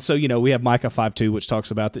 And so, we have Micah 5:2, which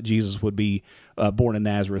talks about that Jesus would be born in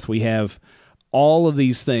Nazareth. We have all of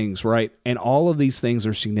these things, right? And all of these things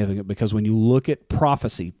are significant because when you look at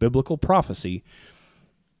prophecy, biblical prophecy,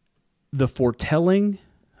 the foretelling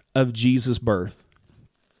of Jesus' birth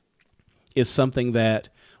is something that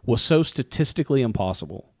was so statistically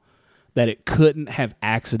impossible that it couldn't have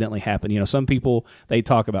accidentally happened. Some people, they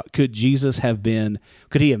talk about, could he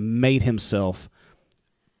have made himself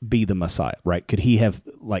be the Messiah, right? Could he have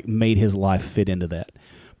made his life fit into that?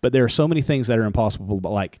 But there are so many things that are impossible,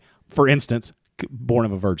 but for instance, born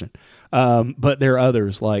of a virgin. But there are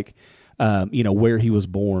others where he was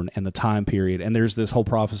born and the time period. And there's this whole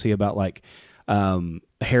prophecy about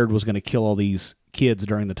Herod was going to kill all these kids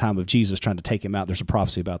during the time of Jesus, trying to take him out. There's a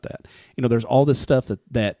prophecy about that. There's all this stuff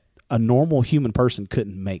that a normal human person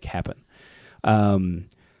couldn't make happen. And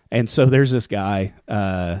so there's this guy,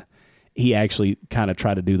 he actually kind of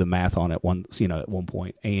tried to do the math on it at one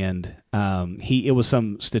point, and it was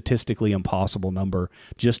some statistically impossible number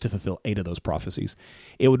just to fulfill 8 of those prophecies.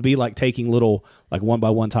 It would be like taking little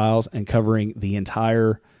 1x1 tiles and covering the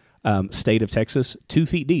entire state of Texas 2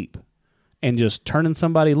 feet deep, and just turning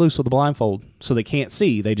somebody loose with a blindfold so they can't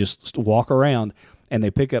see. They just walk around and they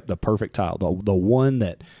pick up the perfect tile, the one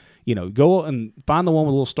that. Go and find the one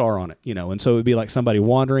with a little star on it, and so it would be like somebody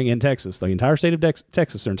wandering in Texas, the entire state of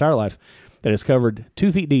Texas, their entire life, that is covered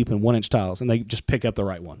 2 feet deep in 1-inch tiles, and they just pick up the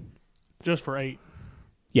right one. Just for 8.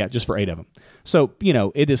 Yeah, just for 8 of them. So,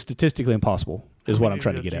 it is statistically impossible, is what I'm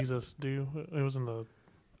trying to get at. Jesus do? It was in the...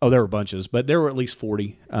 Oh, there were bunches, but there were at least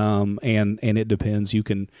 40, and it depends.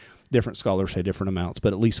 Different scholars say different amounts,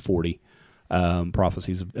 but at least 40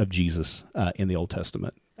 prophecies of Jesus in the Old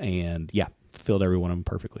Testament, and yeah, fulfilled every one of them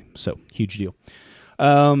perfectly. So, huge deal.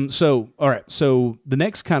 All right. So, the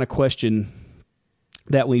next kind of question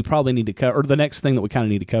that we probably need to cover, or the next thing that we kind of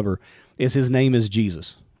need to cover, is his name is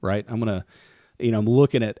Jesus, right? I'm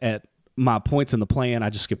looking at my points in the plan. I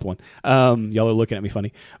just skipped one. Y'all are looking at me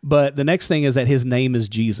funny. But the next thing is that his name is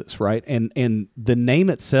Jesus, right? And the name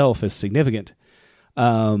itself is significant.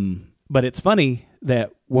 But it's funny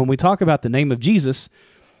that when we talk about the name of Jesus,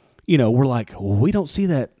 we're like, well, we don't see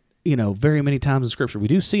that very many times in Scripture. We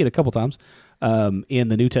do see it a couple times in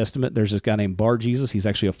the New Testament. There's this guy named Bar Jesus. He's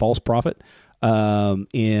actually a false prophet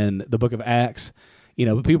in the book of Acts.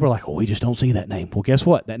 But people are like, well, we just don't see that name. Well, guess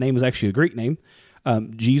what? That name is actually a Greek name.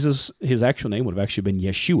 Jesus, his actual name would have actually been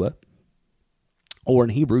Yeshua, or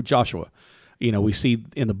in Hebrew, Joshua. We see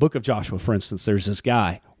in the book of Joshua, for instance, there's this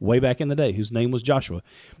guy way back in the day whose name was Joshua.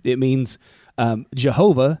 It means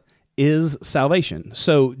Jehovah is salvation.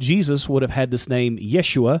 So Jesus would have had this name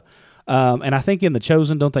Yeshua, and I think in The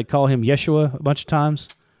Chosen, don't they call him Yeshua a bunch of times?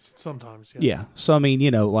 Sometimes, yeah. So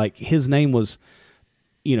his name was,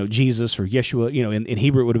 Jesus or Yeshua. In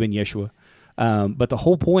Hebrew it would have been Yeshua. But the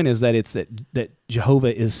whole point is that it's that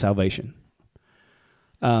Jehovah is salvation.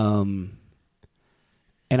 And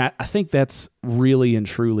I think that's really and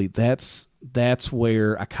truly that's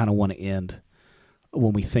where I kind of want to end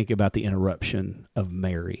when we think about the interruption of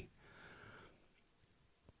Mary.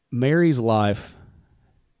 Mary's life,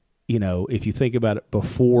 if you think about it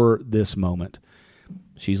before this moment,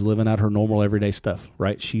 she's living out her normal everyday stuff,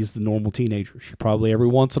 right? She's the normal teenager. She probably every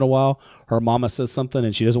once in a while, her mama says something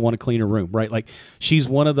and she doesn't want to clean her room, right? She's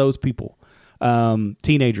one of those people.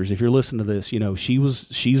 Teenagers, if you're listening to this,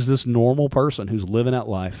 she's this normal person who's living out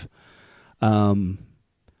life.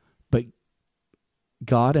 But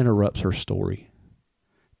God interrupts her story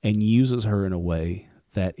and uses her in a way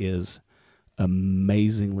that is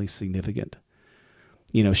amazingly significant.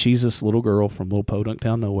 You know, she's this little girl from little podunk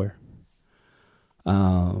town nowhere.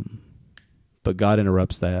 But God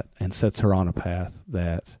interrupts that and sets her on a path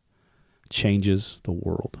that changes the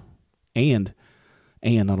world. And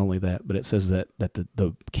not only that, but it says that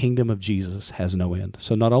the kingdom of Jesus has no end.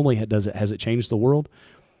 So not only has it changed the world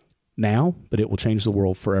now, but it will change the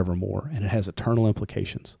world forevermore, and it has eternal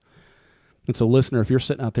implications. And so, listener, if you're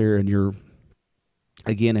sitting out there and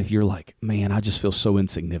if you're like, man, I just feel so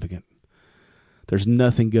insignificant. There's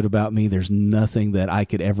nothing good about me. There's nothing that I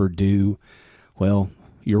could ever do. Well,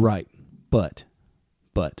 you're right. But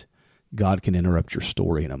God can interrupt your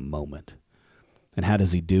story in a moment. And how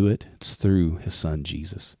does he do it? It's through his son,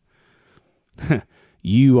 Jesus.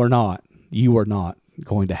 You are not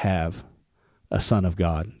going to have a son of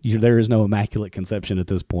God. There is no immaculate conception at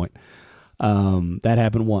this point. That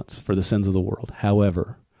happened once for the sins of the world.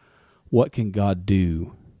 However, what can God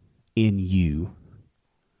do in you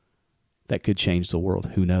that could change the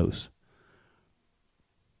world? Who knows?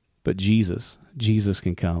 But Jesus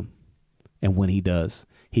can come. And when he does,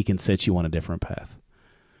 he can set you on a different path.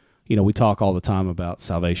 You know, we talk all the time about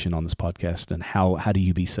salvation on this podcast and how do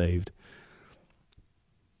you be saved?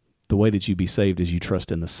 The way that you be saved is you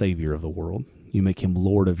trust in the Savior of the world. You make him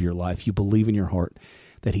Lord of your life. You believe in your heart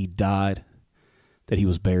that he died, that he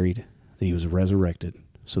was buried, that he was resurrected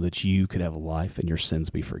so that you could have a life and your sins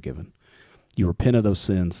be forgiven. You repent of those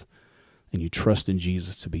sins and you trust in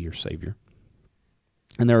Jesus to be your Savior.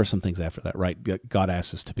 And there are some things after that, right? God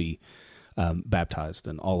asks us to be baptized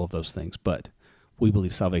and all of those things. But we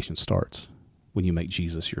believe salvation starts when you make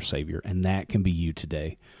Jesus your Savior, and that can be you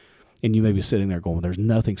today. And you may be sitting there going, there's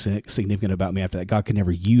nothing significant about me after that. God can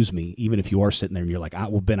never use me, even if you are sitting there and you're like,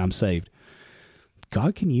 well, Ben, I'm saved.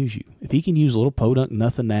 God can use you. If he can use little podunk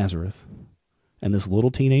nothing Nazareth and this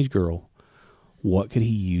little teenage girl, what could he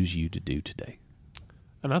use you to do today?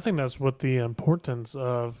 And I think that's what the importance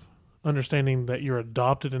of understanding that you're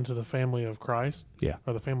adopted into the family of Christ,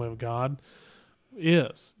 or the family of God,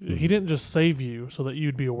 is. Mm-hmm. He didn't just save you so that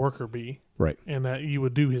you'd be a worker bee, right? And that you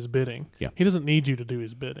would do his bidding. Yeah, he doesn't need you to do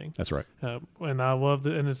his bidding. That's right. And I love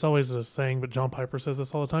that, and it's always a saying, but John Piper says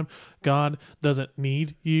this all the time: God doesn't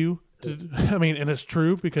need you to. I mean, and it's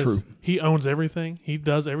true because he owns everything. He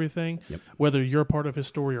does everything, whether you're a part of his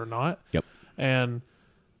story or not. Yep. And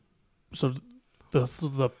so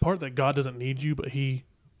the part that God doesn't need you, but he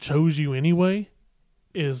chose you anyway,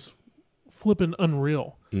 is flipping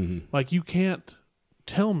unreal. Mm-hmm. Like, you can't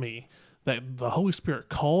tell me that the Holy Spirit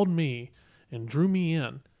called me and drew me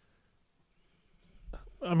in.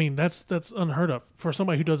 I mean, that's unheard of for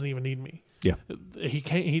somebody who doesn't even need me. Yeah, he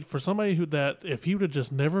can't. For somebody who that if he would have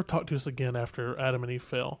just never talked to us again after Adam and Eve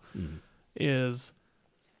fell, is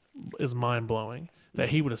mind blowing. That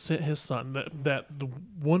he would have sent his son. That the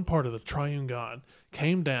one part of the triune God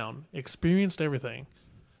came down, experienced everything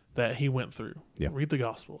that he went through. Yeah. Read the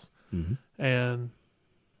Gospels. Mm-hmm. And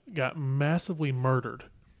got massively murdered,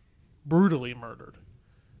 brutally murdered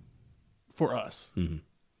for us. Mm-hmm.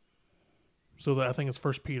 So that I think it's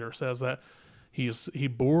 1 Peter says that he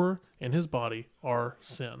bore in his body our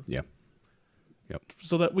sin. Yeah. Yep.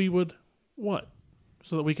 So that we would what?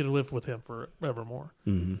 So that we could live with him forevermore.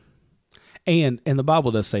 Mm-hmm. And the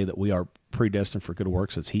Bible does say that we are predestined for good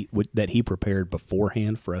works that he prepared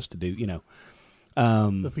beforehand for us to do, you know.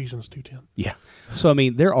 Ephesians 2:10. Yeah. So I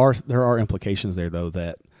mean, there are implications there though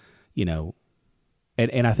that, you know,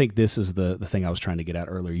 and I think this is the thing I was trying to get at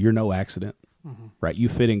earlier. You're no accident, right? You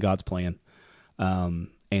fit in God's plan, and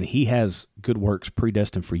he has good works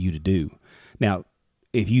predestined for you to do. Now,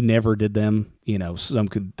 if you never did them, you know, some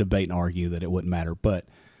could debate and argue that it wouldn't matter, but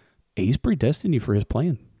he's predestined you for his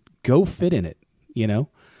plan. Go fit in it, you know.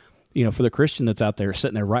 You know, for the Christian that's out there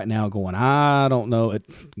sitting there right now going, I don't know,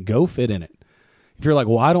 go fit in it. If you're like,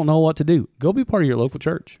 well, I don't know what to do, go be part of your local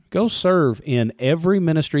church. Go serve in every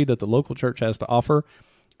ministry that the local church has to offer,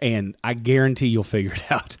 and I guarantee you'll figure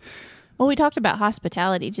it out. Well, we talked about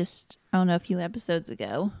hospitality just, I don't know, a few episodes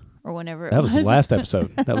ago or whenever it was. That was the last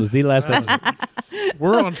episode. That was the last episode.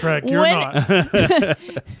 We're on track. You're not.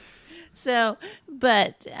 So,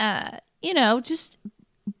 but, you know, just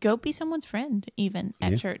go be someone's friend even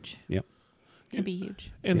at church. Yep. It'd be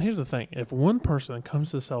huge. And here's the thing. If one person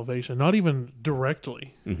comes to salvation, not even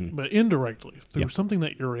directly, but indirectly, through something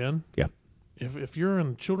that you're in, if you're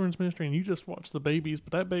in children's ministry and you just watch the babies,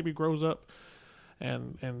 but that baby grows up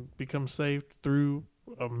and becomes saved through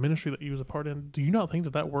a ministry that you was a part in, do you not think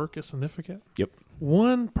that work is significant? Yep.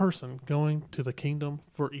 One person going to the kingdom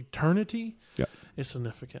for eternity is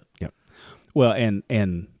significant. Yep. Well,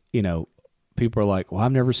 and you know, people are like, well,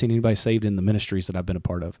 I've never seen anybody saved in the ministries that I've been a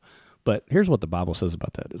part of. But here's what the Bible says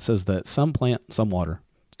about that. It says that some plant, some water.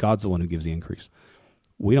 God's the one who gives the increase.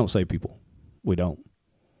 We don't save people. We don't.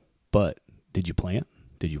 But did you plant?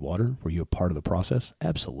 Did you water? Were you a part of the process?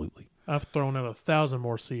 Absolutely. I've thrown out 1,000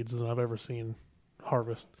 more seeds than I've ever seen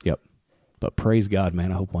harvest. Yep. But praise God,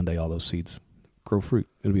 man. I hope one day all those seeds grow fruit.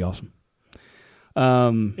 It'll be awesome.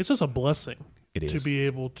 It's just a blessing It is. to be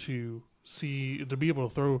able to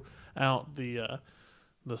throw out the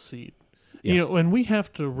seed. Yeah. You know, and we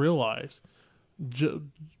have to realize to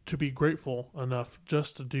be grateful enough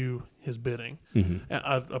just to do his bidding. Mm-hmm. And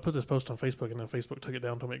I put this post on Facebook, and then Facebook took it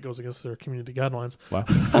down, told me it goes against their community guidelines. Wow.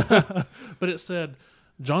 But it said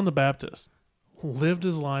John the Baptist lived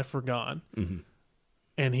his life for God, Mm-hmm.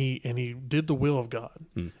 and he did the will of God,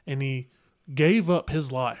 and he gave up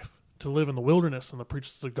his life to live in the wilderness and to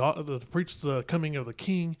preach the coming of the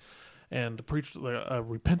King, and to preach a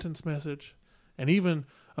repentance message, and even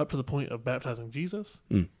up to the point of baptizing Jesus.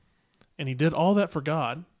 And he did all that for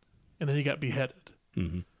God, and then he got beheaded.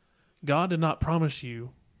 Mm-hmm. God did not promise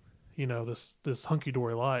you, this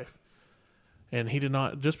hunky-dory life. And he did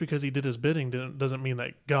not, just because he did his bidding doesn't mean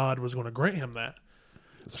that God was going to grant him that.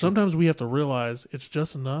 Sometimes we have to realize it's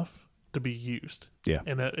just enough to be used. Yeah.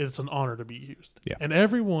 And that it's an honor to be used. Yeah. And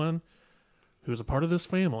everyone who is a part of this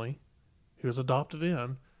family, who is adopted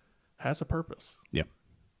in, has a purpose. Yeah.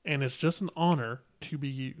 And it's just an honor to be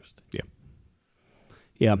used. Yeah.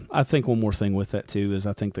 Yeah, I think one more thing with that, too, is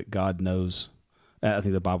I think that God knows, I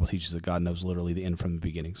think the Bible teaches that God knows literally the end from the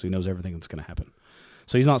beginning, so he knows everything that's going to happen.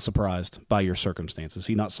 So he's not surprised by your circumstances.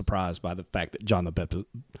 He's not surprised by the fact that John the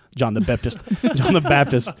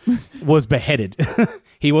Baptist was beheaded.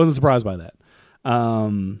 He wasn't surprised by that.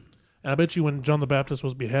 And I bet you when John the Baptist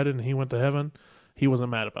was beheaded and he went to heaven, he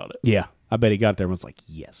wasn't mad about it. Yeah, I bet he got there and was like,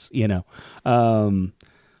 yes,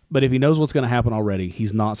 But if he knows what's going to happen already,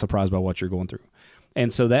 he's not surprised by what you're going through.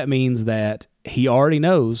 And so that means that he already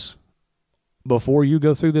knows before you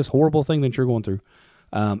go through this horrible thing that you're going through,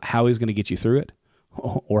 how he's going to get you through it,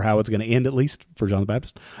 or how it's going to end, at least for John the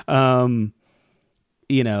Baptist.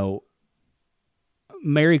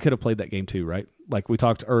 Mary could have played that game too, right? Like we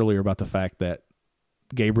talked earlier about the fact that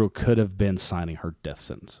Gabriel could have been signing her death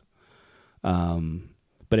sentence. But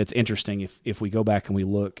it's interesting if we go back and we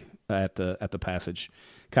look at the passage,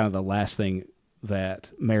 kind of the last thing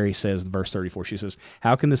that Mary says, verse 34, she says,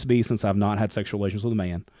 "How can this be, since I've not had sexual relations with a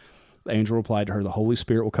man?" The angel replied to her, "The Holy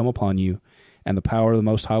Spirit will come upon you, and the power of the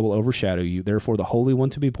Most High will overshadow you. Therefore, the Holy One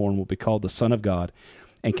to be born will be called the Son of God.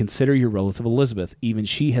 And consider your relative Elizabeth. Even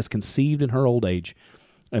she has conceived in her old age,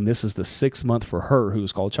 and this is the 6th month for her who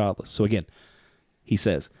is called childless." So again, he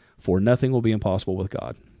says, "For nothing will be impossible with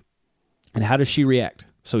God." And how does she react?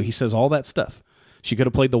 So he says all that stuff. She could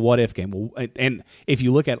have played the what-if game. Well, and if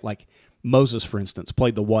you look at it, like Moses, for instance,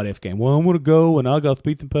 played the what-if game. Well, I'm going to go, and I got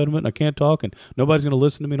speech impediment, and I can't talk, and nobody's going to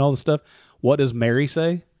listen to me, and all this stuff. What does Mary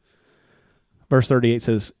say? Verse 38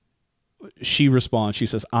 says, she responds, she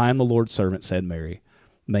says, "I am the Lord's servant," said Mary.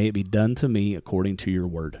 "May it be done to me according to your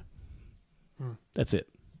word." That's it.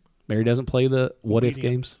 Mary doesn't play the what-if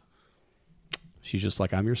games. She's just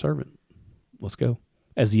like, "I'm your servant. Let's go."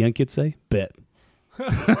 As the young kids say, bet.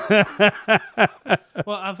 Well,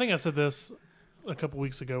 I think I said this a couple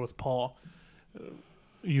weeks ago with Paul.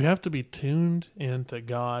 You have to be tuned into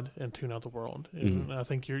God and tune out the world. And I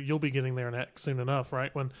think you'll be getting there soon enough,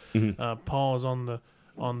 right? When Paul is on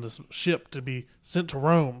this ship to be sent to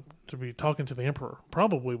Rome to be talking to the emperor,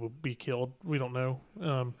 probably will be killed. We don't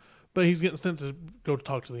know, but he's getting sent to go to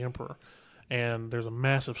talk to the emperor, and there's a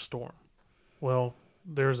massive storm. Well,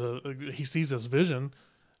 he sees this vision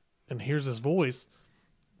and hears this voice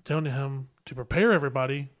telling him to prepare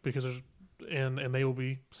everybody because and they will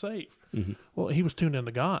be saved. Well, he was tuned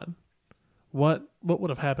into God. What would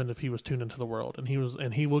have happened if he was tuned into the world and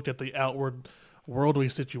he looked at the outward worldly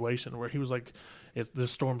situation where he was like,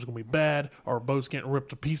 this storm's gonna be bad, our boat's getting ripped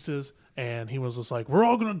to pieces, and he was just like, we're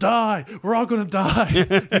all gonna die,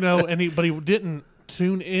 but he didn't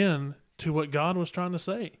tune in to what God was trying to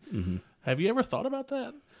say. Have you ever thought about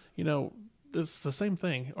that? It's the same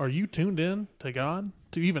thing. Are you tuned in to God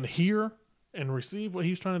to even hear and receive what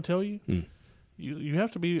he's trying to tell you? You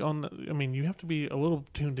have to be you have to be a little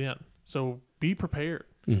tuned in. So be prepared.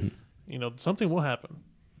 Something will happen.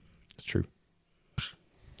 It's true.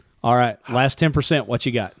 All right, last 10%. What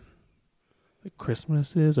you got?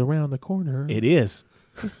 Christmas is around the corner. It is.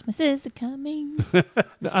 Christmas is coming.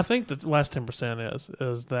 I think the last 10%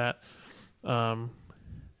 is that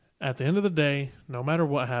at the end of the day, no matter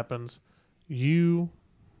what happens, you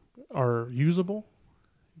are usable.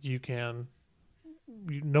 You can,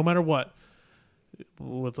 no matter what,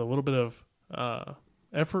 with a little bit of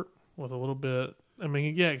effort, with a little bit I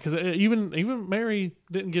mean, yeah, because even Mary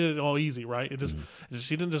didn't get it all easy, right?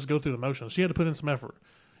 She didn't just go through the motions. She had to put in some effort.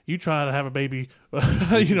 You try to have a baby,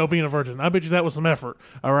 being a virgin. I bet you that was some effort.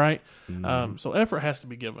 All right. So effort has to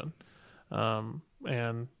be given,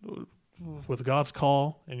 and with God's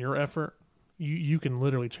call and your effort, you can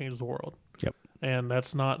literally change the world. Yep. And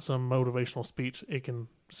that's not some motivational speech. It can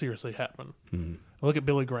seriously happen. Look at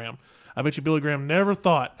Billy Graham. I bet you Billy Graham never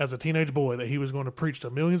thought as a teenage boy that he was going to preach to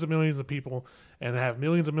millions and millions of people and have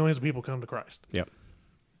millions and millions of people come to Christ. Yep.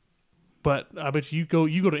 But I bet you go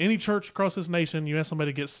to any church across this nation, you ask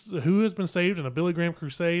somebody who has been saved in a Billy Graham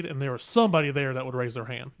crusade, and there was somebody there that would raise their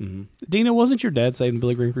hand. Dina, wasn't your dad saved in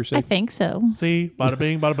Billy Graham crusade? I think so. See, bada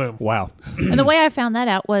bing, bada boom. Wow. And the way I found that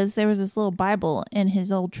out was there was this little Bible in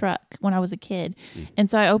his old truck when I was a kid. And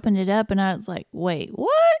so I opened it up and I was like, wait,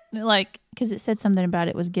 what? Like, because it said something about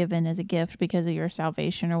it was given as a gift because of your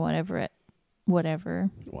salvation or whatever.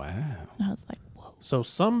 Wow. And I was like, whoa. So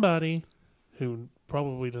somebody who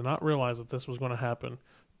probably did not realize that this was going to happen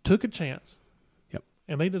took a chance. Yep.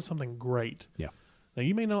 And they did something great. Yeah. Now,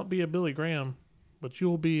 you may not be a Billy Graham, but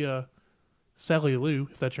you'll be a Sally Lou,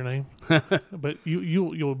 if that's your name. But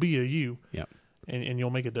you'll be a you. Yep. And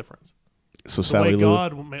you'll make a difference. So The Sally way Lou.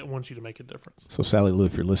 God wants you to make a difference. So Sally Lou,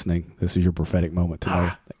 if you're listening, this is your prophetic moment to know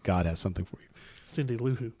that God has something for you. Cindy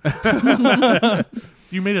Lou Who.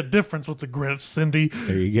 You made a difference with the Grinch, Cindy.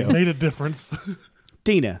 There you go. You made a difference.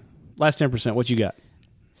 Dina, last 10%. What you got?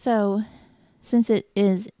 So, since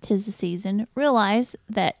tis the season, realize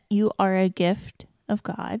that you are a gift of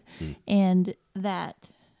God and that,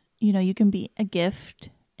 you can be a gift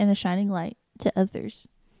and a shining light to others.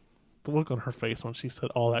 The look on her face when she said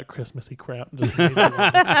all that Christmassy crap just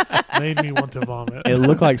made me want to vomit. It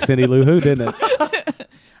looked like Cindy Lou Who, didn't it?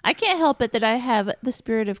 I can't help it that I have the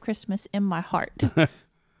spirit of Christmas in my heart. And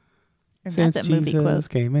Since that's a movie Jesus quote.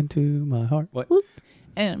 came into my heart. What?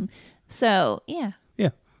 So, yeah. Yeah,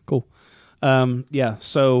 cool.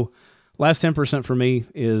 So last 10% for me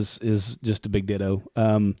is just a big ditto.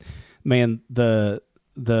 Man, the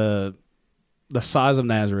size of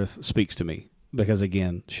Nazareth speaks to me because,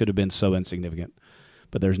 again, should have been so insignificant.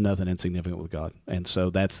 But there's nothing insignificant with God. And so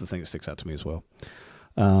that's the thing that sticks out to me as well.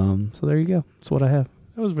 So there you go. That's what I have.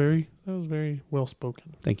 That was very well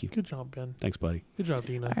spoken. Thank you. Good job, Ben. Thanks, buddy. Good job,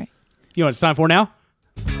 Dina. All right. You know what it's time for now?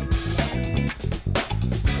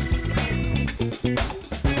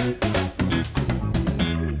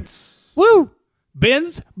 Woo!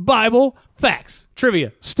 Ben's Bible Facts.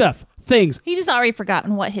 Trivia. Stuff. Things. He just already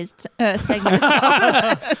forgotten what his segment is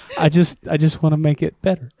called. I just want to make it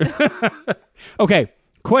better. Okay.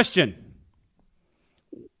 Question.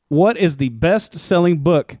 What is the best-selling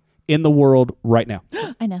book in the world right now?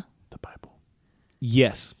 I know. The Bible.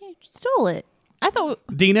 Yes. You stole it. I thought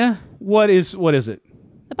Dina, what is it?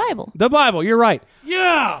 the Bible. The Bible. You're right.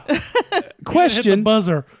 Yeah. Hit the Question.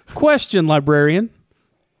 buzzer. Question, librarian.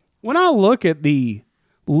 When I look at the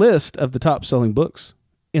list of the top-selling books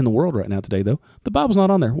in the world right now today, though, the Bible's not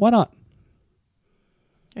on there. Why not?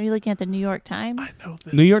 Are you looking at the New York Times? I know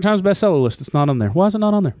this. New York Times bestseller list. It's not on there. Why is it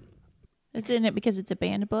not on there? Isn't it because it's a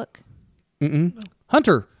banned book?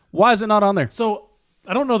 Hunter, why is it not on there? So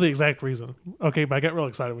I don't know the exact reason. Okay, but I got real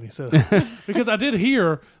excited when you said it because I did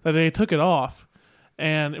hear that they took it off,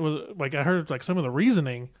 and it was like I heard like some of the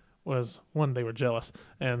reasoning was one, they were jealous,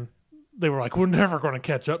 and they were like, we're never going to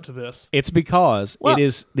catch up to this. It's because it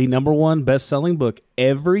is the number one best-selling book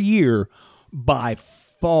every year by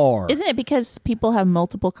far. Isn't it because people have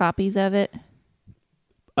multiple copies of it?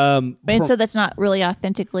 So that's not really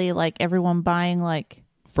authentically like everyone buying like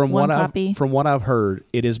from one what copy? from what I've heard,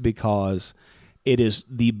 it is because it is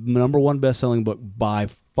the number one best-selling book by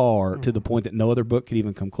far to the point that no other book could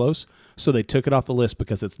even come close. So they took it off the list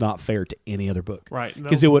because it's not fair to any other book. Right.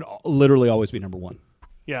 Because it would literally always be number one.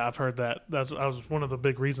 Yeah, I've heard that. That was one of the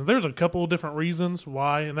big reasons. There's a couple of different reasons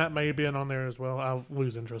why, and that may have been on there as well. I'll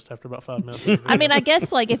lose interest after about 5 minutes. I mean, I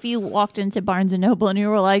guess like if you walked into Barnes and Noble and you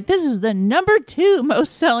were like, this is the number 2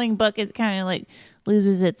 most selling book, it kind of like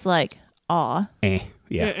loses its like awe.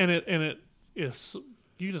 Yeah. and it is.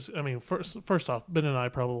 You just, I mean, first off, Ben and I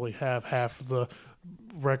probably have half the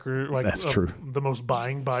record. Like That's true. The most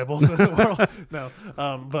buying Bibles in the world. No,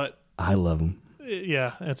 but I love them.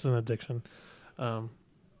 yeah, it's an addiction.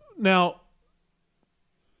 Now,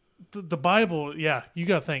 the Bible, yeah, you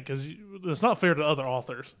got to think because it's not fair to other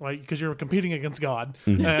authors, like because you're competing against God,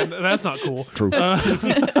 and that's not cool. True.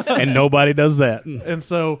 And nobody does that. And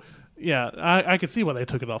so, yeah, I could see why they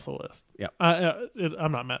took it off the list. Yeah.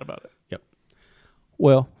 I'm not mad about it. Yep.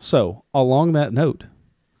 Well, so along that note,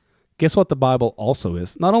 guess what the Bible also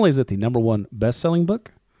is? Not only is it the number one best-selling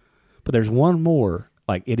book, but there's one more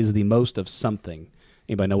Like, it is the most of something.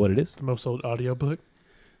 Anybody know what it is? The most sold audiobook.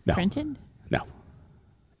 No. Printed? No.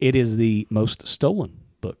 It is the most stolen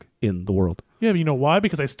book in the world. Yeah, but you know why?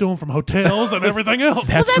 Because they steal them from hotels and everything else.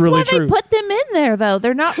 That's Well, really that's why true. they put them in there, though.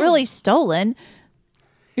 They're not really stolen.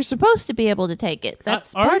 You're supposed to be able to take it.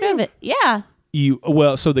 That's Are part you? of it. Yeah.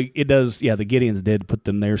 So the Gideons did put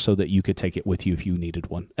them there so that you could take it with you if you needed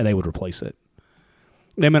one, and they would replace it.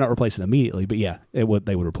 They may not replace it immediately, but yeah, they would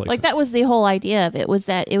replace Like it. that was the whole idea of it, was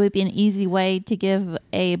that it would be an easy way to give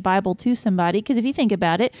a Bible to somebody. Because if you think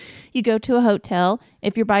about it, you go to a hotel.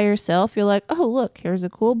 If you're by yourself, you're like, oh, look, here's a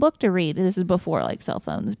cool book to read. This is before like cell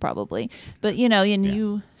phones probably. But,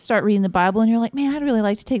 you start reading the Bible and you're like, man, I'd really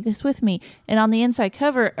like to take this with me. And on the inside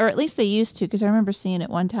cover, or at least they used to, because I remember seeing it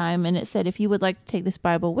one time, and it said, if you would like to take this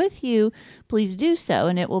Bible with you, please do so.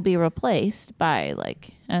 And it will be replaced by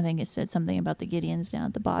I think it said something about the Gideons down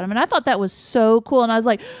at the bottom. And I thought that was so cool. And I was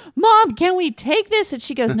like, Mom, can we take this? And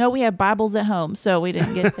she goes, no, we have Bibles at home. So we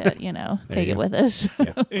didn't get to, take it with us.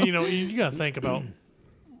 And, you got to think about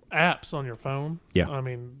apps on your phone. Yeah. I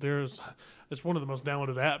mean, it's one of the most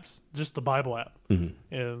downloaded apps, just the Bible app.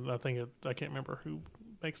 Mm-hmm. And I can't remember who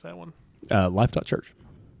makes that one. Life.church.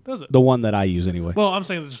 Does it? The one that I use anyway. Well, I'm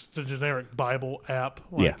saying it's just the generic Bible app,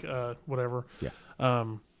 whatever. Yeah.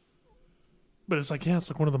 But it's it's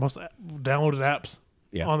one of the most downloaded apps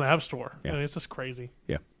on the App Store. Yeah. I mean, it's just crazy.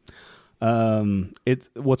 Yeah. It's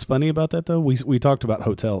what's funny about that though. We talked about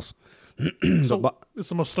hotels. So it's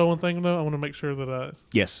the most stolen thing, though. I want to make sure that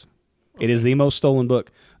Yes, it is the most stolen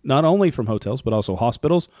book, not only from hotels but also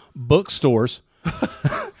hospitals, bookstores,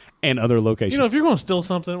 and other locations. if you're going to steal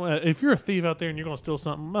something, if you're a thief out there and you're going to steal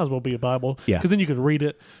something, might as well be a Bible. Yeah. Because then you could read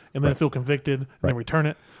it and then feel convicted and then return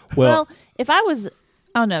it. Well, If I was,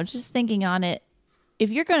 I don't know, just thinking on it, if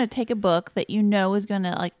you're going to take a book that you know is going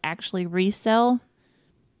to actually resell,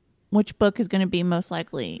 which book is going to be most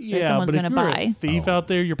likely that someone's going to buy? A thief out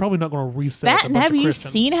there, you're probably not going to resell it That, to a and bunch have of you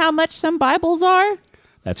Christians. seen how much some Bibles are?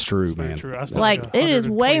 that's true, Very man. true. I spent It is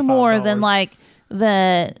way more than $125.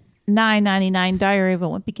 the $9.99 Diary of a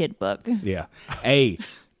Wimpy Kid book. Yeah. Hey,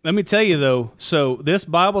 let me tell you though. So this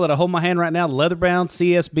Bible that I hold in my hand right now, leather-bound,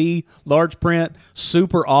 CSB, large print,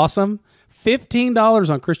 super awesome. $15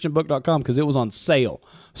 on ChristianBook.com because it was on sale.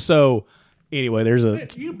 So anyway, there's a.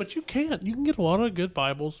 But you can't. You can get a lot of good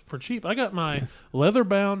Bibles for cheap. I got my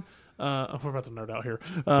leather-bound. We're about to nerd out here.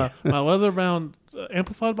 My leather-bound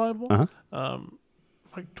Amplified Bible.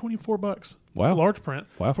 Like $24. Wow. Large print.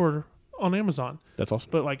 Wow. On Amazon. That's awesome.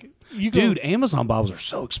 But Dude, Amazon Bibles are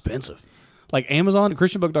so expensive. Like Amazon,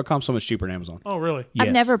 ChristianBook.com so much cheaper than Amazon. Oh, really? Yes.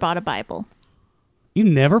 I've never bought a Bible. You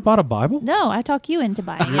never bought a Bible? No, I talk you into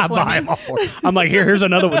buying it I for buy me. them all for it. I'm like, here's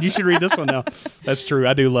another one. You should read this one now. That's true.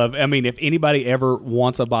 I do love. I mean, if anybody ever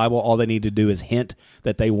wants a Bible, all they need to do is hint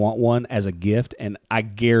that they want one as a gift, and I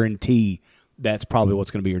guarantee that's probably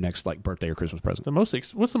what's going to be your next birthday or Christmas present.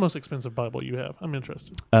 What's the most expensive Bible you have? I'm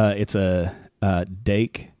interested. It's a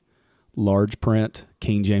Dake large print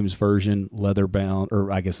King James version, leather bound,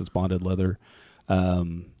 or I guess it's bonded leather.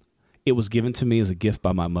 It was given to me as a gift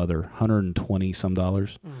by my mother, $120 some.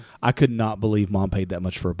 I could not believe Mom paid that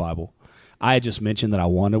much for a Bible. I had just mentioned that I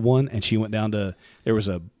wanted one, and she went down to, there was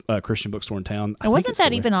a Christian bookstore in town. And wasn't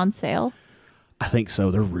that even on sale? I think so.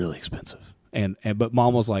 They're really expensive. But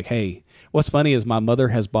Mom was like, hey, what's funny is my mother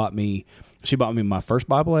has bought me my first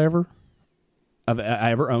Bible I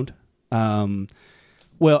ever owned.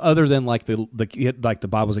 Well, other than the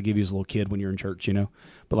Bibles they give you as a little kid when you're in church,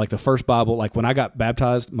 But the first Bible, when I got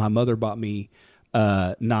baptized, my mother bought me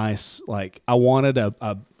nice, I wanted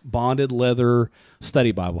a bonded leather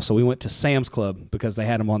study Bible. So we went to Sam's Club because they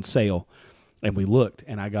had them on sale, and we looked,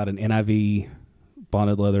 and I got an NIV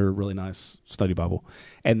bonded leather, really nice study Bible.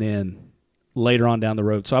 And then later on down the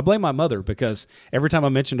road, so I blame my mother because every time I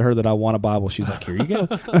mentioned to her that I want a Bible, she's like, here you go.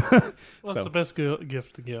 Well, it's the best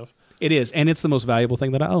gift to give. It is, and it's the most valuable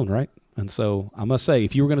thing that I own, right? And so I must say,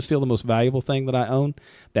 if you were going to steal the most valuable thing that I own,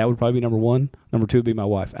 that would probably be number one. Number two would be my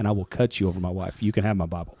wife, and I will cut you over my wife. You can have my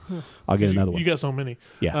Bible. I'll get another one. You got so many.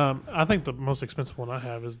 Yeah. I think the most expensive one I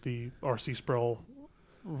have is the R.C. Sproul,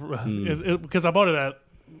 because I bought it at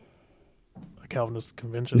a Calvinist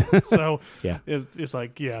convention. So Yeah. It's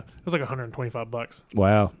like $125.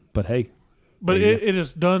 Wow. But hey. But it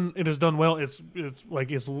is done. It is done well. It's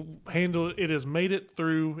handled. It has made it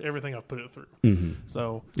through everything I've put it through. Mm-hmm.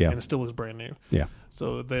 So Yeah. and it still looks brand new. Yeah.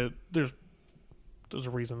 So there's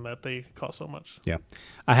a reason that they cost so much. Yeah.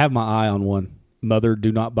 I have my eye on one. Mother,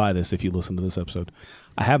 do not buy this if you listen to this episode.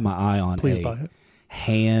 I have my eye on Please buy it.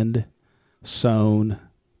 hand sewn,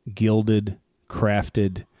 gilded,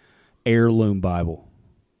 crafted heirloom Bible.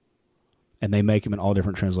 and they make them in all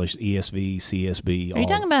different translations: ESV, CSB. Are you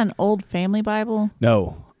talking about an old family Bible?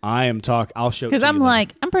 No, I am talking. I'll show. Because I'm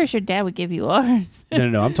like, I'm pretty sure Dad would give you ours.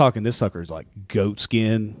 No. I'm talking. This sucker's like goat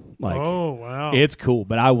skin. Like, oh wow, it's cool,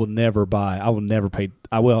 but I will never buy. I will never pay.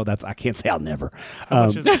 I can't say I'll never. How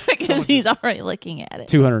much is it? Because he's already looking at it.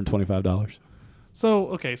 $225.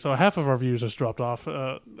 So half of our views just dropped off.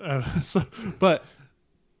 But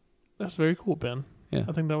that's very cool, Ben. Yeah.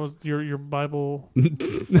 I think that was your Bible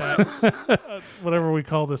facts, whatever we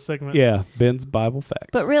call this segment. Yeah, Ben's Bible facts.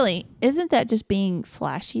 But really, isn't that just being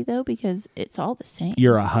flashy though? Because it's all the same.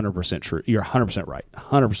 You're 100% true. You're 100% right.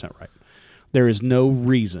 100% right. There is no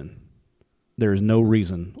reason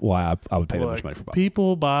why I would pay that much money for Bible.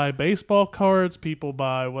 People buy baseball cards. People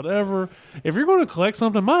buy whatever. If you're going to collect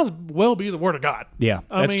something, might as well be the Word of God. Yeah,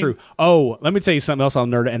 that's true. Oh, let me tell you something else. I'll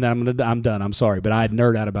nerd out, and then I'm done. I'm sorry, but I'd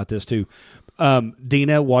nerd out about this too.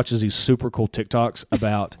 Dina watches these super cool TikToks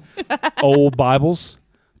about old Bibles.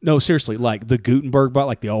 No, seriously, like the Gutenberg Bible,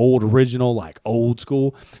 like the old original, like old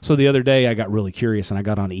school. So the other day I got really curious and I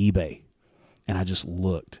got on eBay and I just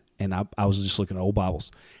looked and I was just looking at old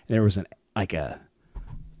Bibles. And there was a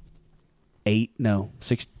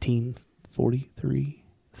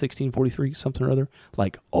 1643, something or other,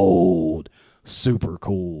 like old, super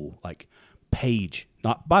cool, like page,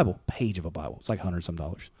 not Bible, page of a Bible. It's like $100-some.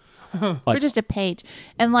 For just a page.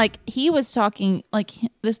 And like he was talking, like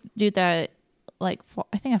this dude that I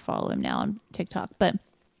think I follow him now on TikTok, but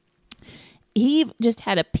he just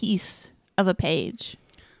had a piece of a page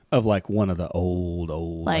of like one of the old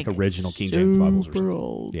like original King James Bibles or something.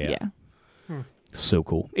 Old. Yeah. So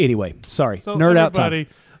cool. Anyway, sorry. So nerd out time. everybody,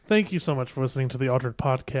 thank you so much for listening to the Altered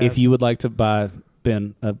Podcast. If you would like to buy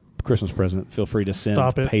Ben a Christmas present, feel free to send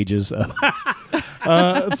pages of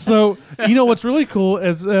so you know what's really cool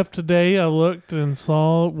is if today I looked and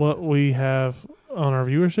saw what we have on our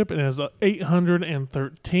viewership, and it is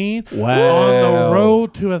 813. Wow. On the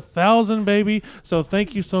road to 1,000, baby. So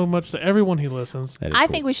thank you so much to everyone who listens. I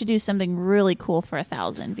think we should do something really cool for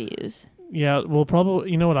 1,000 views. Yeah, we'll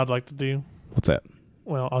probably, you know what I'd like to do? What's that?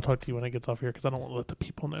 Well, I'll talk to you when it gets off here because I don't want to let the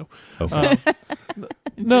people know. Okay.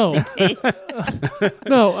 No.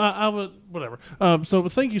 No, I would, whatever. So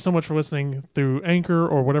thank you so much for listening through Anchor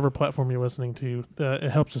or whatever platform you're listening to. It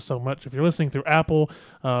helps us so much. If you're listening through Apple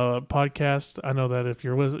Podcast, I know that if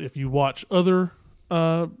you watch other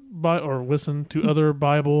or listen to other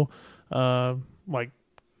Bible, like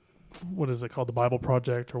what is it called, the Bible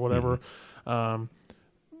Project or whatever,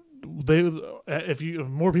 if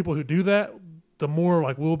more people who do that, the more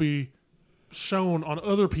like will be shown on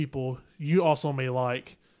other people. You also may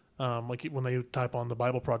like when they type on the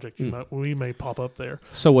Bible Project, we may pop up there.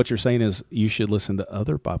 So what you're saying is you should listen to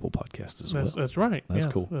other Bible podcasts as well. That's right. That's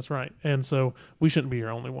cool. That's right. And so we shouldn't be your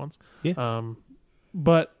only ones. Yeah.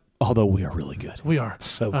 But although we are really good. We are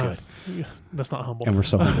so good. That's not humble. And we're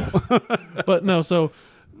so humble. But no, so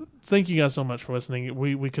thank you guys so much for listening.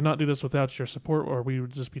 We could not do this without your support, or we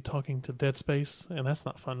would just be talking to dead space, and that's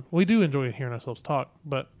not fun. We do enjoy hearing ourselves talk,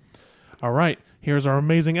 but all right, here's our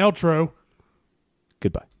amazing outro.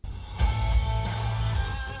 Goodbye.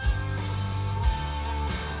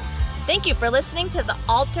 Thank you for listening to the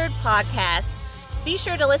Altered Podcast. Be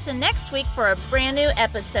sure to listen next week for a brand new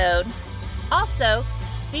episode. Also,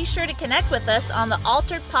 be sure to connect with us on the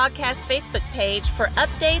Altered Podcast Facebook page for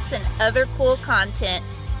updates and other cool content.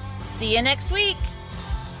 See you next week.